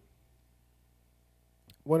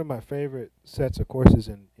one of my favorite sets of courses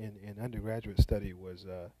in undergraduate study was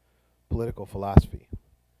political philosophy.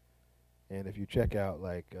 And if you check out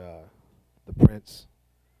like The Prince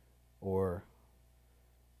or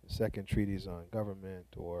the Second Treatise on Government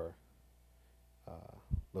or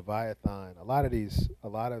Leviathan, a lot of these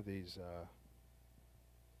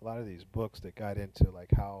books that got into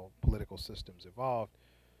like how political systems evolved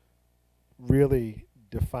really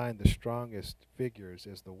define the strongest figures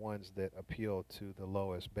as the ones that appeal to the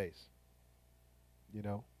lowest base.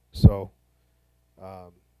 So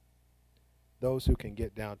those who can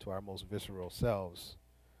get down to our most visceral selves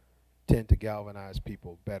tend to galvanize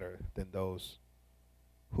people better than those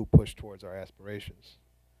who push towards our aspirations.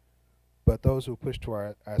 But those who push to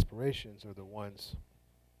our aspirations are the ones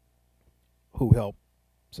who help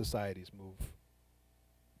societies move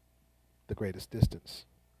the greatest distance.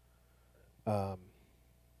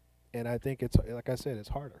 And I think it's, like I said, it's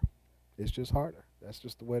harder. It's just harder. That's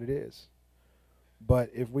just the way it is.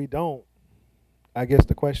 But if we don't, I guess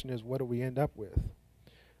the question is, what do we end up with?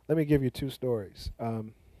 Let me give you two stories.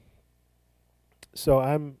 So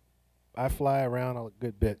I fly around a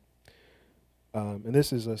good bit. And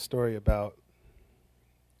this is a story about,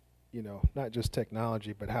 not just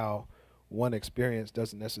technology, but how one experience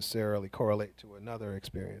doesn't necessarily correlate to another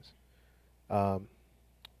experience.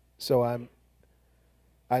 So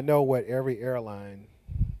I know what every airline,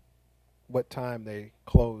 what time they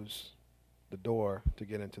close the door to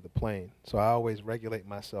get into the plane. So I always regulate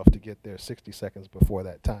myself to get there 60 seconds before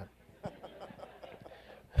that time.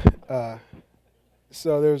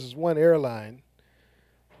 So there's this one airline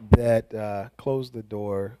that closed the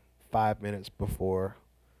door 5 minutes before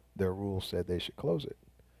their rule said they should close it.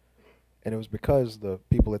 And it was because the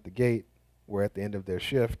people at the gate were at the end of their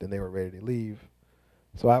shift and they were ready to leave.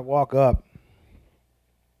 So I walk up.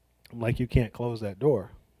 I'm like, you can't close that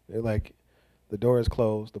door. They're like, the door is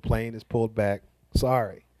closed. The plane is pulled back.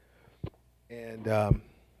 Sorry. And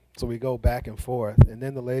so we go back and forth. And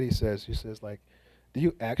then the lady says, like, do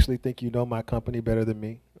you actually think you know my company better than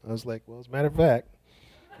me? I was like, well, as a matter of fact.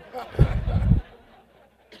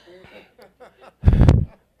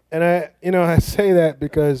 And I say that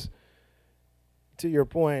because, to your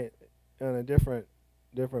point, in a different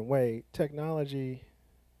way, technology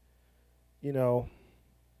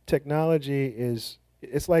is,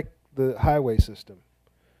 it's like the highway system.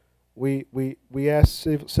 We asked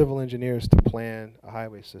civil engineers to plan a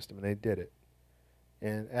highway system, and they did it.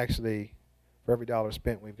 And actually, for every dollar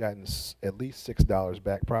spent, we've gotten at least $6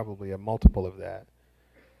 back, probably a multiple of that.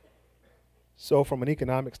 So from an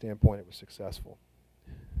economic standpoint, it was successful.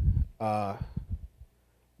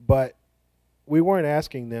 But we weren't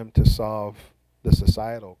asking them to solve the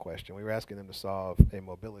societal question. We were asking them to solve a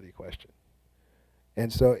mobility question.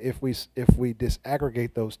 And so if we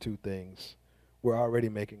disaggregate those two things, we're already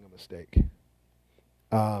making a mistake.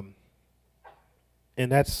 And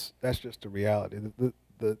that's just the reality.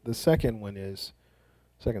 The second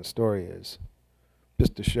story is,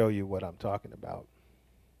 just to show you what I'm talking about.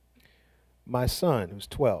 My son, who's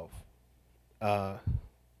 12, for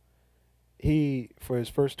his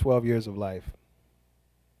first 12 years of life,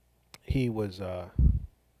 he was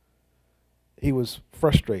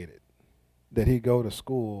frustrated that he'd go to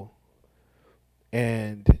school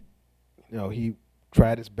and, he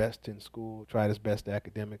tried his best in school, tried his best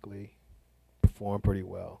academically, performed pretty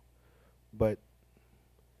well. But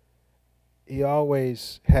he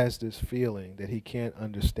always has this feeling that he can't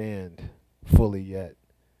understand fully yet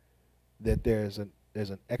that there's an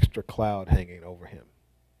extra cloud hanging over him.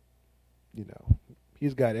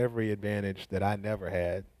 He's got every advantage that I never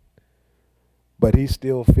had, but he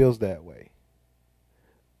still feels that way.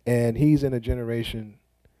 And he's in a generation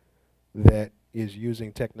that is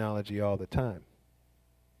using technology all the time.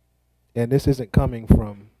 And this isn't coming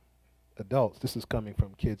from adults. This is coming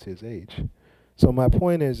from kids his age. So my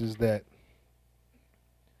point is that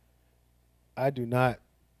I do not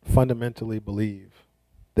fundamentally believe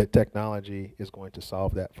that technology is going to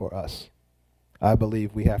solve that for us. I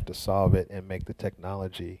believe we have to solve it and make the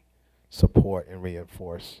technology support and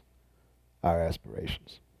reinforce our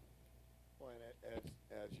aspirations. Well, and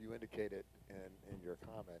as you indicated in your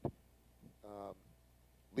comment,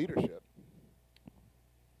 leadership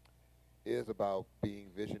is about being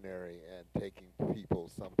visionary and taking people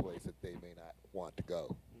someplace that they may not want to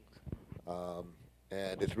go.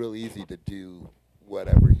 And it's really easy to do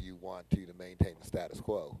whatever you want to maintain the status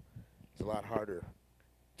quo. It's a lot harder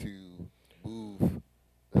to move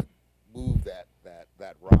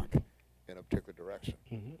that rock in a particular direction.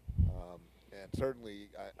 And certainly,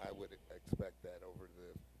 I would expect that over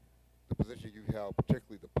the position you held,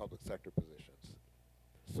 particularly the public sector positions,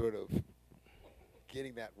 sort of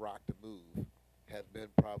getting that rock to move has been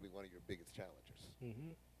probably one of your biggest challenges.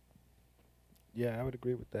 Yeah, I would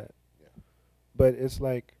agree with that. Yeah. But it's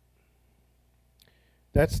like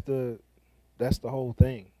that's the whole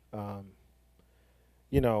thing.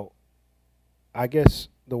 You know, I guess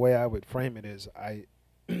the way I would frame it is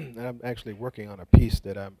I'm actually working on a piece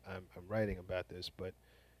that I'm writing about this, but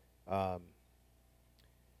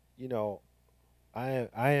you know, I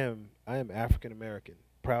am African American,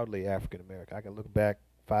 proudly African American. I can look back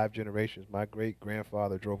 5 generations. My great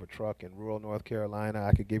grandfather drove a truck in rural North Carolina.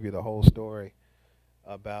 I could give you the whole story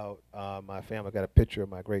about my family. I got a picture of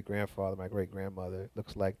my great grandfather, my great grandmother. It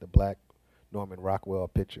looks like the black Norman Rockwell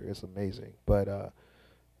picture. It's amazing. But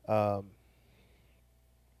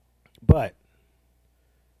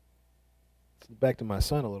back to my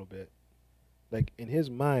son a little bit. Like in his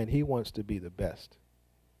mind, he wants to be the best.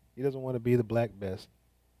 He doesn't want to be the black best.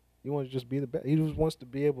 He wants to just be the best. He just wants to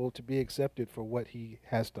be able to be accepted for what he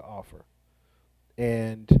has to offer.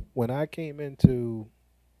 And when I came into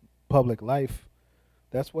public life,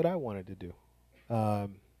 that's what I wanted to do.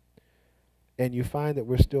 And you find that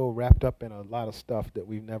we're still wrapped up in a lot of stuff that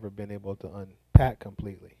we've never been able to unpack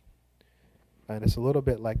completely. And it's a little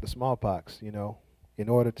bit like the smallpox, you know. In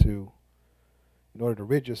order to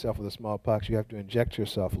rid yourself of the smallpox, you have to inject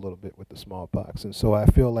yourself a little bit with the smallpox. And so I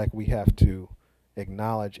feel like we have to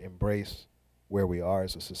acknowledge, embrace where we are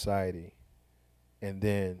as a society, and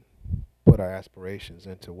then put our aspirations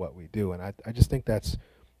into what we do. And I just think it's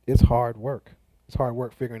hard work. It's hard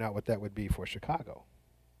work figuring out what that would be for Chicago.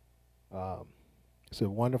 It's a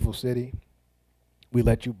wonderful city. We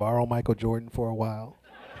let you borrow Michael Jordan for a while.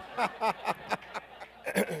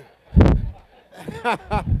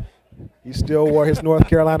 He still wore his North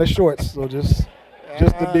Carolina shorts, so just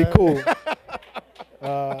to be cool.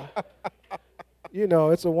 You know,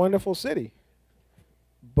 it's a wonderful city,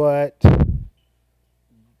 but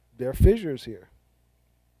there are fissures here.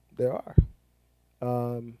 There are,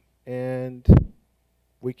 and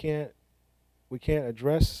we can't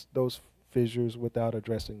address those fissures without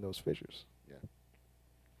addressing those fissures. Yeah.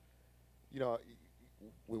 You know,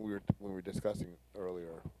 when we were discussing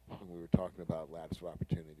earlier, when we were talking about lattice of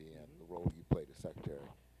opportunity and the role you played as secretary,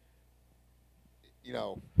 you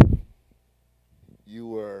know, you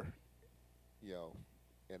were, you know,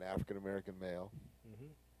 an African American male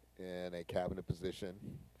in a cabinet position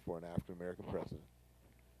for an African American president.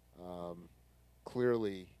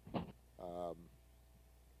 Clearly,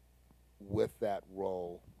 with that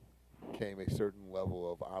role came a certain level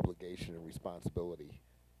of obligation and responsibility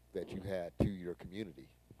that you had to your community.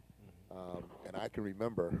 And I can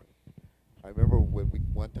remember when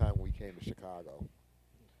one time we came to Chicago,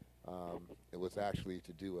 it was actually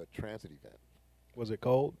to do a transit event. Was it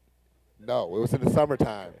cold? No, it was in the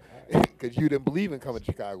summertime, because you didn't believe in coming to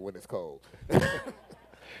Chicago when it's cold.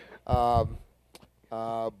 But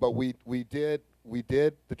we did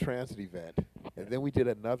the transit event, and then we did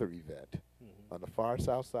another event on the far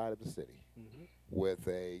south side of the city with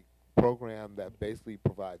a program that basically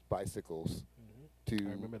provides bicycles to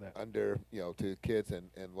to kids in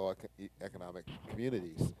low economic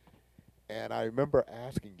communities. And I remember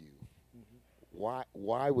asking you,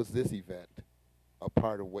 why was this event a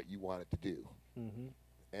part of what you wanted to do?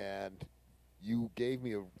 And you gave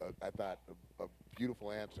me I thought a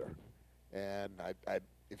beautiful answer. And I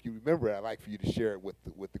if you remember it, I'd like for you to share it with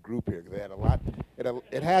the group here, because they had a lot.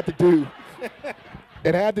 It had to do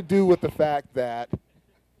it had to do with the fact that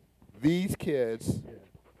these kids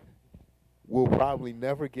will probably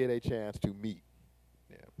never get a chance to meet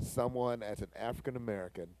someone as an African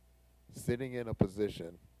American sitting in a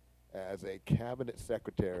position as a cabinet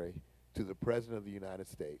secretary to the President of the United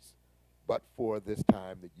States, but for this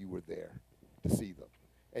time that you were there to see them.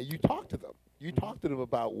 And you talked to them. You talked to them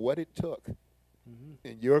about what it took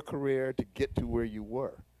in your career to get to where you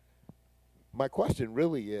were. My question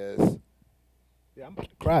really is, Yeah, I'm about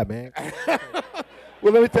to cry, man.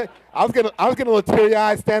 Well, let me tell you, I was getting a little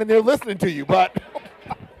teary-eyed standing there listening to you, but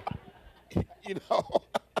you know,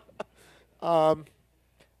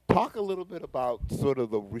 talk a little bit about sort of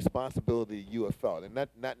the responsibility you have felt, and not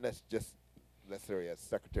just necessarily as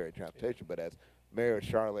Secretary of Transportation, but as Mayor of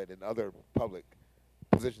Charlotte and other public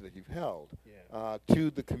positions that you've held, to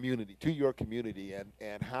the community, to your community,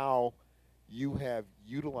 and how you have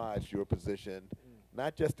utilized your position,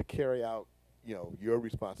 not just to carry out, your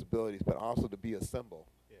responsibilities, but also to be a symbol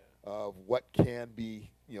of what can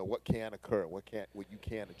be, what can occur, what you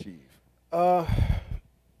can achieve.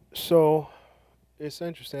 So it's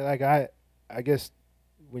interesting. Like I guess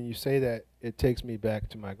when you say that, it takes me back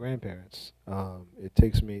to my grandparents. It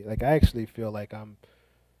takes me like I actually feel like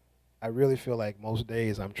I really feel like most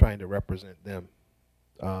days I'm trying to represent them.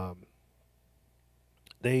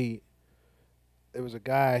 There was a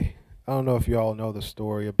guy, I don't know if you all know the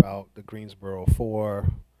story about the Greensboro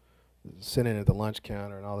Four sitting at the lunch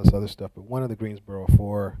counter and all this other stuff, but one of the Greensboro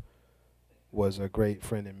Four was a great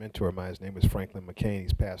friend and mentor of mine. His name was Franklin McCain.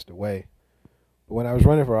 He's passed away. But when I was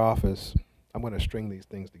running for office, I'm going to string these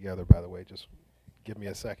things together, by the way. Just give me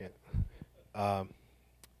a second.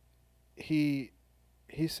 He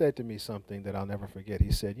said to me something that I'll never forget.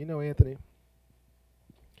 He said, Anthony,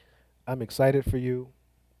 I'm excited for you.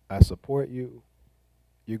 I support you.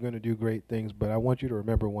 You're going to do great things, but I want you to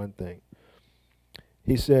remember one thing.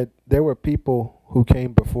 He said, there were people who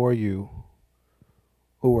came before you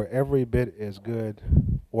who were every bit as good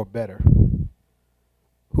or better,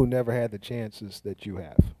 who never had the chances that you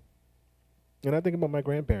have. And I think about my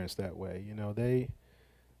grandparents that way.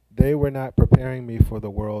 They were not preparing me for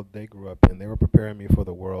the world they grew up in. They were preparing me for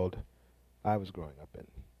the world I was growing up in.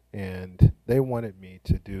 And they wanted me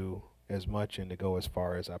to do as much and to go as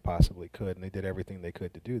far as I possibly could, and they did everything they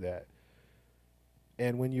could to do that.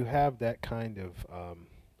 And when you have that kind of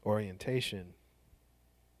orientation,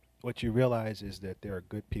 what you realize is that there are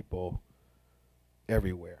good people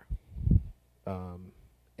everywhere.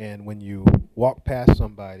 And when you walk past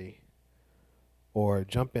somebody or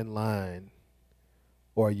jump in line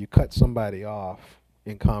or you cut somebody off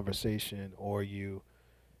in conversation or you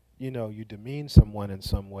demean someone in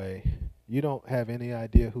some way, you don't have any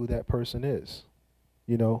idea who that person is.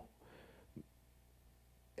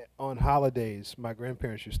 On holidays, my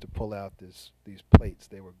grandparents used to pull out these plates.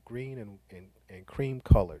 They were green and cream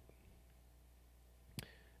colored.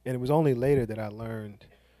 And it was only later that I learned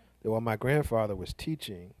that while my grandfather was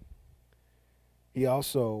teaching, he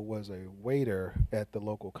also was a waiter at the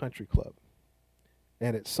local country club.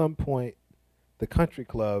 And at some point, the country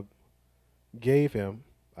club gave him,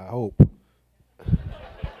 I hope,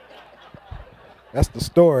 that's the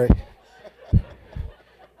story,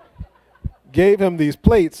 gave him these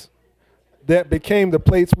plates that became the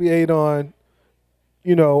plates we ate on,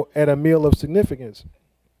 at a meal of significance.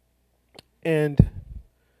 And,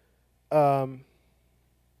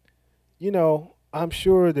 I'm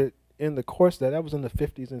sure that in the course of that was in the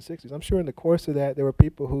 50s and 60s. I'm sure in the course of that, there were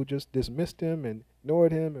people who just dismissed him and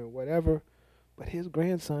ignored him and whatever. But his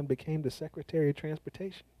grandson became the Secretary of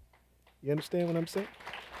Transportation. You understand what I'm saying?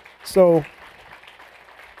 So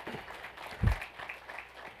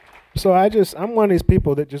I'm one of these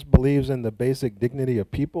people that just believes in the basic dignity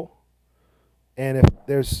of people. And if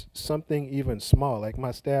there's something even small, like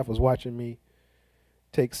my staff was watching me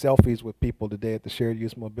take selfies with people today at the Shared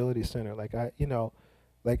Use Mobility Center. Like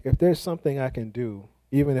if there's something I can do,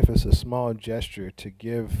 even if it's a small gesture to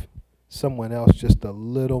give someone else just a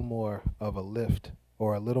little more of a lift,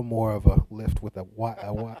 or a little more of a lift with a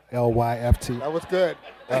L-Y-F-T. That was good.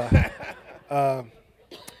 I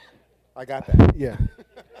got that. Yeah.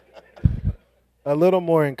 A little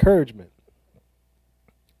more encouragement,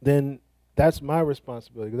 then that's my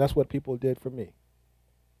responsibility, because that's what people did for me.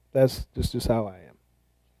 That's just how I am.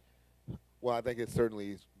 Well, I think it certainly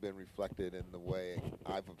has been reflected in the way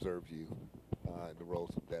I've observed you, in the roles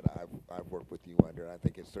that I've worked with you under. And I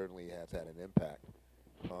think it certainly has had an impact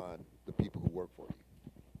on the people who work for you,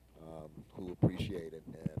 who appreciate it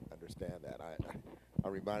and understand that.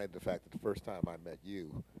 I'm reminded of the fact that the first time I met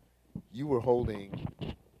you, you were holding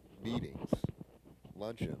meetings,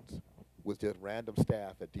 luncheons, with just random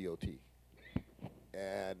staff at DOT.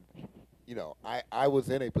 And I was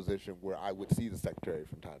in a position where I would see the secretary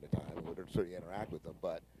from time to time and would certainly interact with them,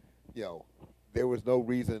 but, there was no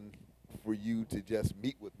reason for you to just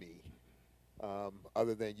meet with me,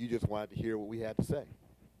 other than you just wanted to hear what we had to say.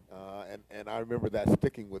 And I remember that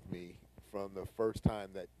sticking with me from the first time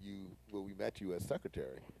that we met you as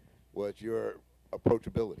secretary, was your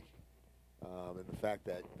approachability, and the fact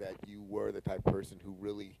that you were the type of person who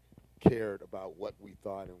really cared about what we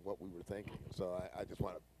thought and what we were thinking. So I just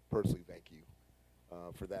want to personally thank you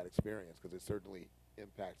for that experience, because it certainly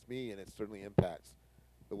impacts me, and it certainly impacts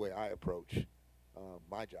the way I approach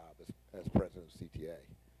my job as president of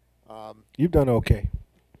CTA. You've done okay.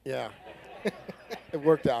 Yeah, it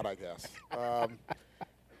worked out, I guess. I'm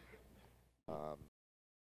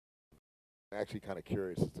actually kind of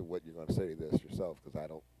curious as to what you're going to say to this yourself, because I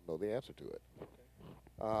don't know the answer to it.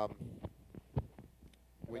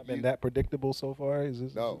 Been that predictable so far? Is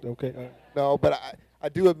this No. okay? No, but I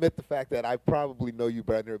do admit the fact that I probably know you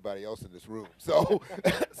better than everybody else in this room. So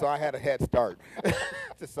so I had a head start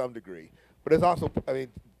to some degree. But it's also, I mean,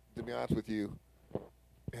 to be honest with you,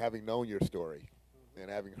 having known your story and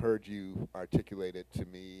having heard you articulate it to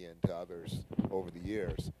me and to others over the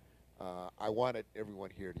years, I wanted everyone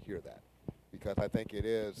here to hear that, because I think it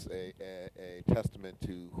is a testament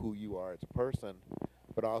to who you are as a person,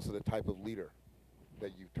 but also the type of leader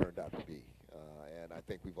that you've turned out to be. And I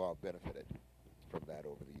think we've all benefited from that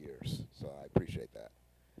over the years. So I appreciate that.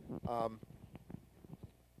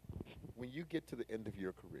 When you get to the end of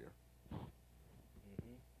your career,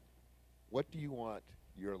 what do you want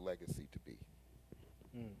your legacy to be?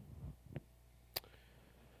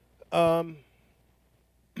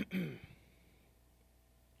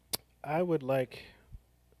 I would like,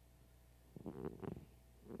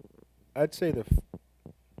 I'd say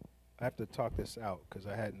I have to talk this out because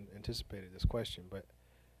I hadn't anticipated this question, but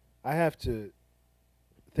I have to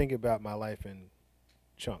think about my life in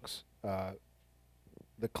chunks.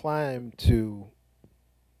 The climb to,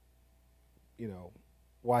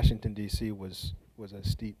 Washington, D.C. was a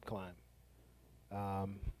steep climb.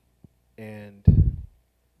 I'm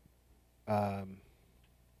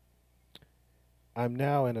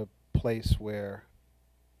now in a place where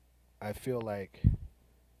I feel like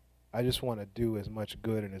I just want to do as much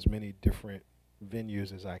good in as many different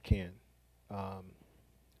venues as I can.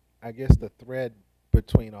 I guess the thread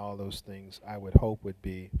between all those things, I would hope, would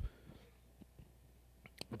be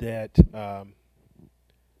that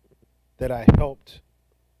that I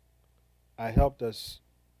helped us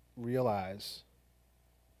realize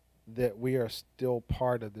that we are still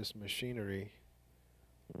part of this machinery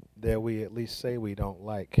that we at least say we don't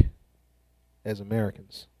like as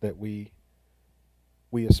Americans, that we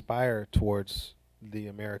aspire towards the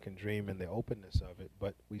American dream and the openness of it,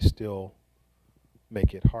 but we still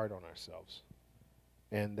make it hard on ourselves.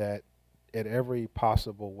 And that at every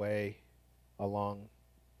possible way along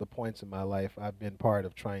the points in my life, I've been part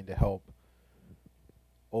of trying to help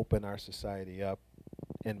open our society up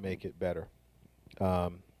and make it better.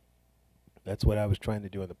 That's what I was trying to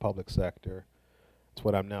do in the public sector. It's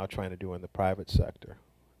what I'm now trying to do in the private sector.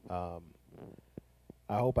 I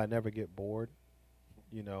hope I never get bored.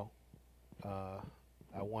 I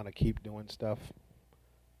want to keep doing stuff.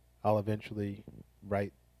 I'll eventually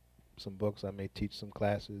write some books. I may teach some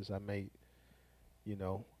classes. I may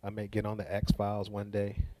get on the X-Files one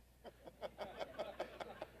day.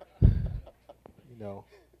 I'm going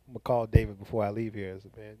to call David before I leave here. I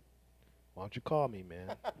said, man, why don't you call me,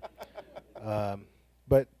 man?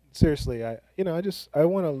 But seriously, I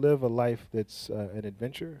want to live a life that's an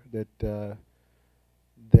adventure, that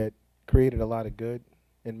created a lot of good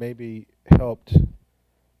and maybe helped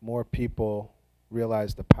more people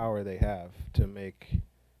realize the power they have to make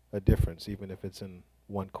a difference, even if it's in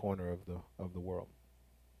one corner of the world.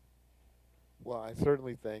 Well, I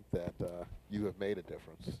certainly think that you have made a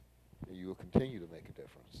difference. You will continue to make a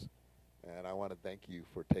difference. And I want to thank you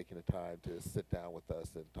for taking the time to sit down with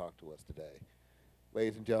us and talk to us today.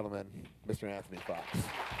 Ladies and gentlemen, Mr. Anthony Foxx.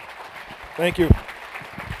 Thank you.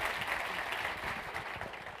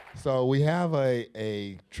 So we have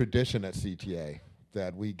a tradition at CTA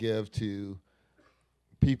that we give to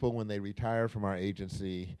people when they retire from our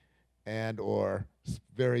agency and or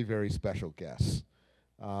very, very special guests.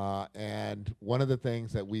 And one of the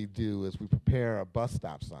things that we do is we prepare a bus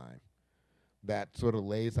stop sign that sort of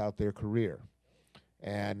lays out their career.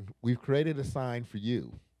 And we've created a sign for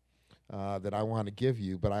you that I want to give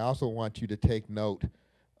you, but I also want you to take note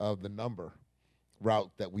of the number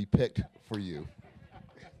route that we picked for you.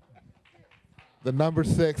 The number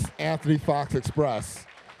 6 Anthony Foxx Express,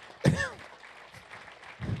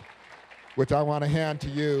 which I want to hand to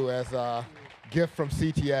you as a gift from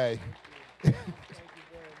CTA. Thank you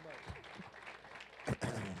very much.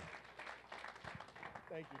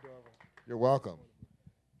 Thank you, Dorval. You're welcome.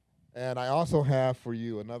 And I also have for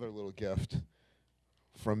you another little gift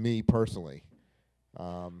from me personally.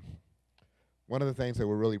 One of the things that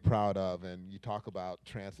we're really proud of, and you talk about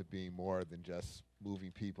transit being more than just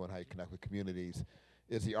moving people and how you connect with communities,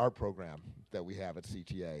 is the art program that we have at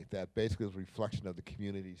CTA that basically is a reflection of the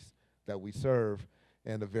communities that we serve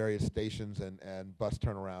and the various stations and bus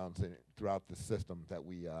turnarounds throughout the system that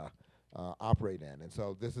we operate in. And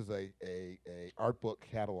so this is a art book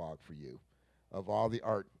catalog for you of all the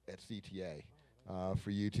art at CTA for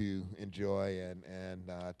you to enjoy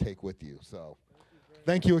and take with you. So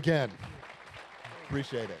thank you again.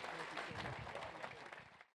 Appreciate it.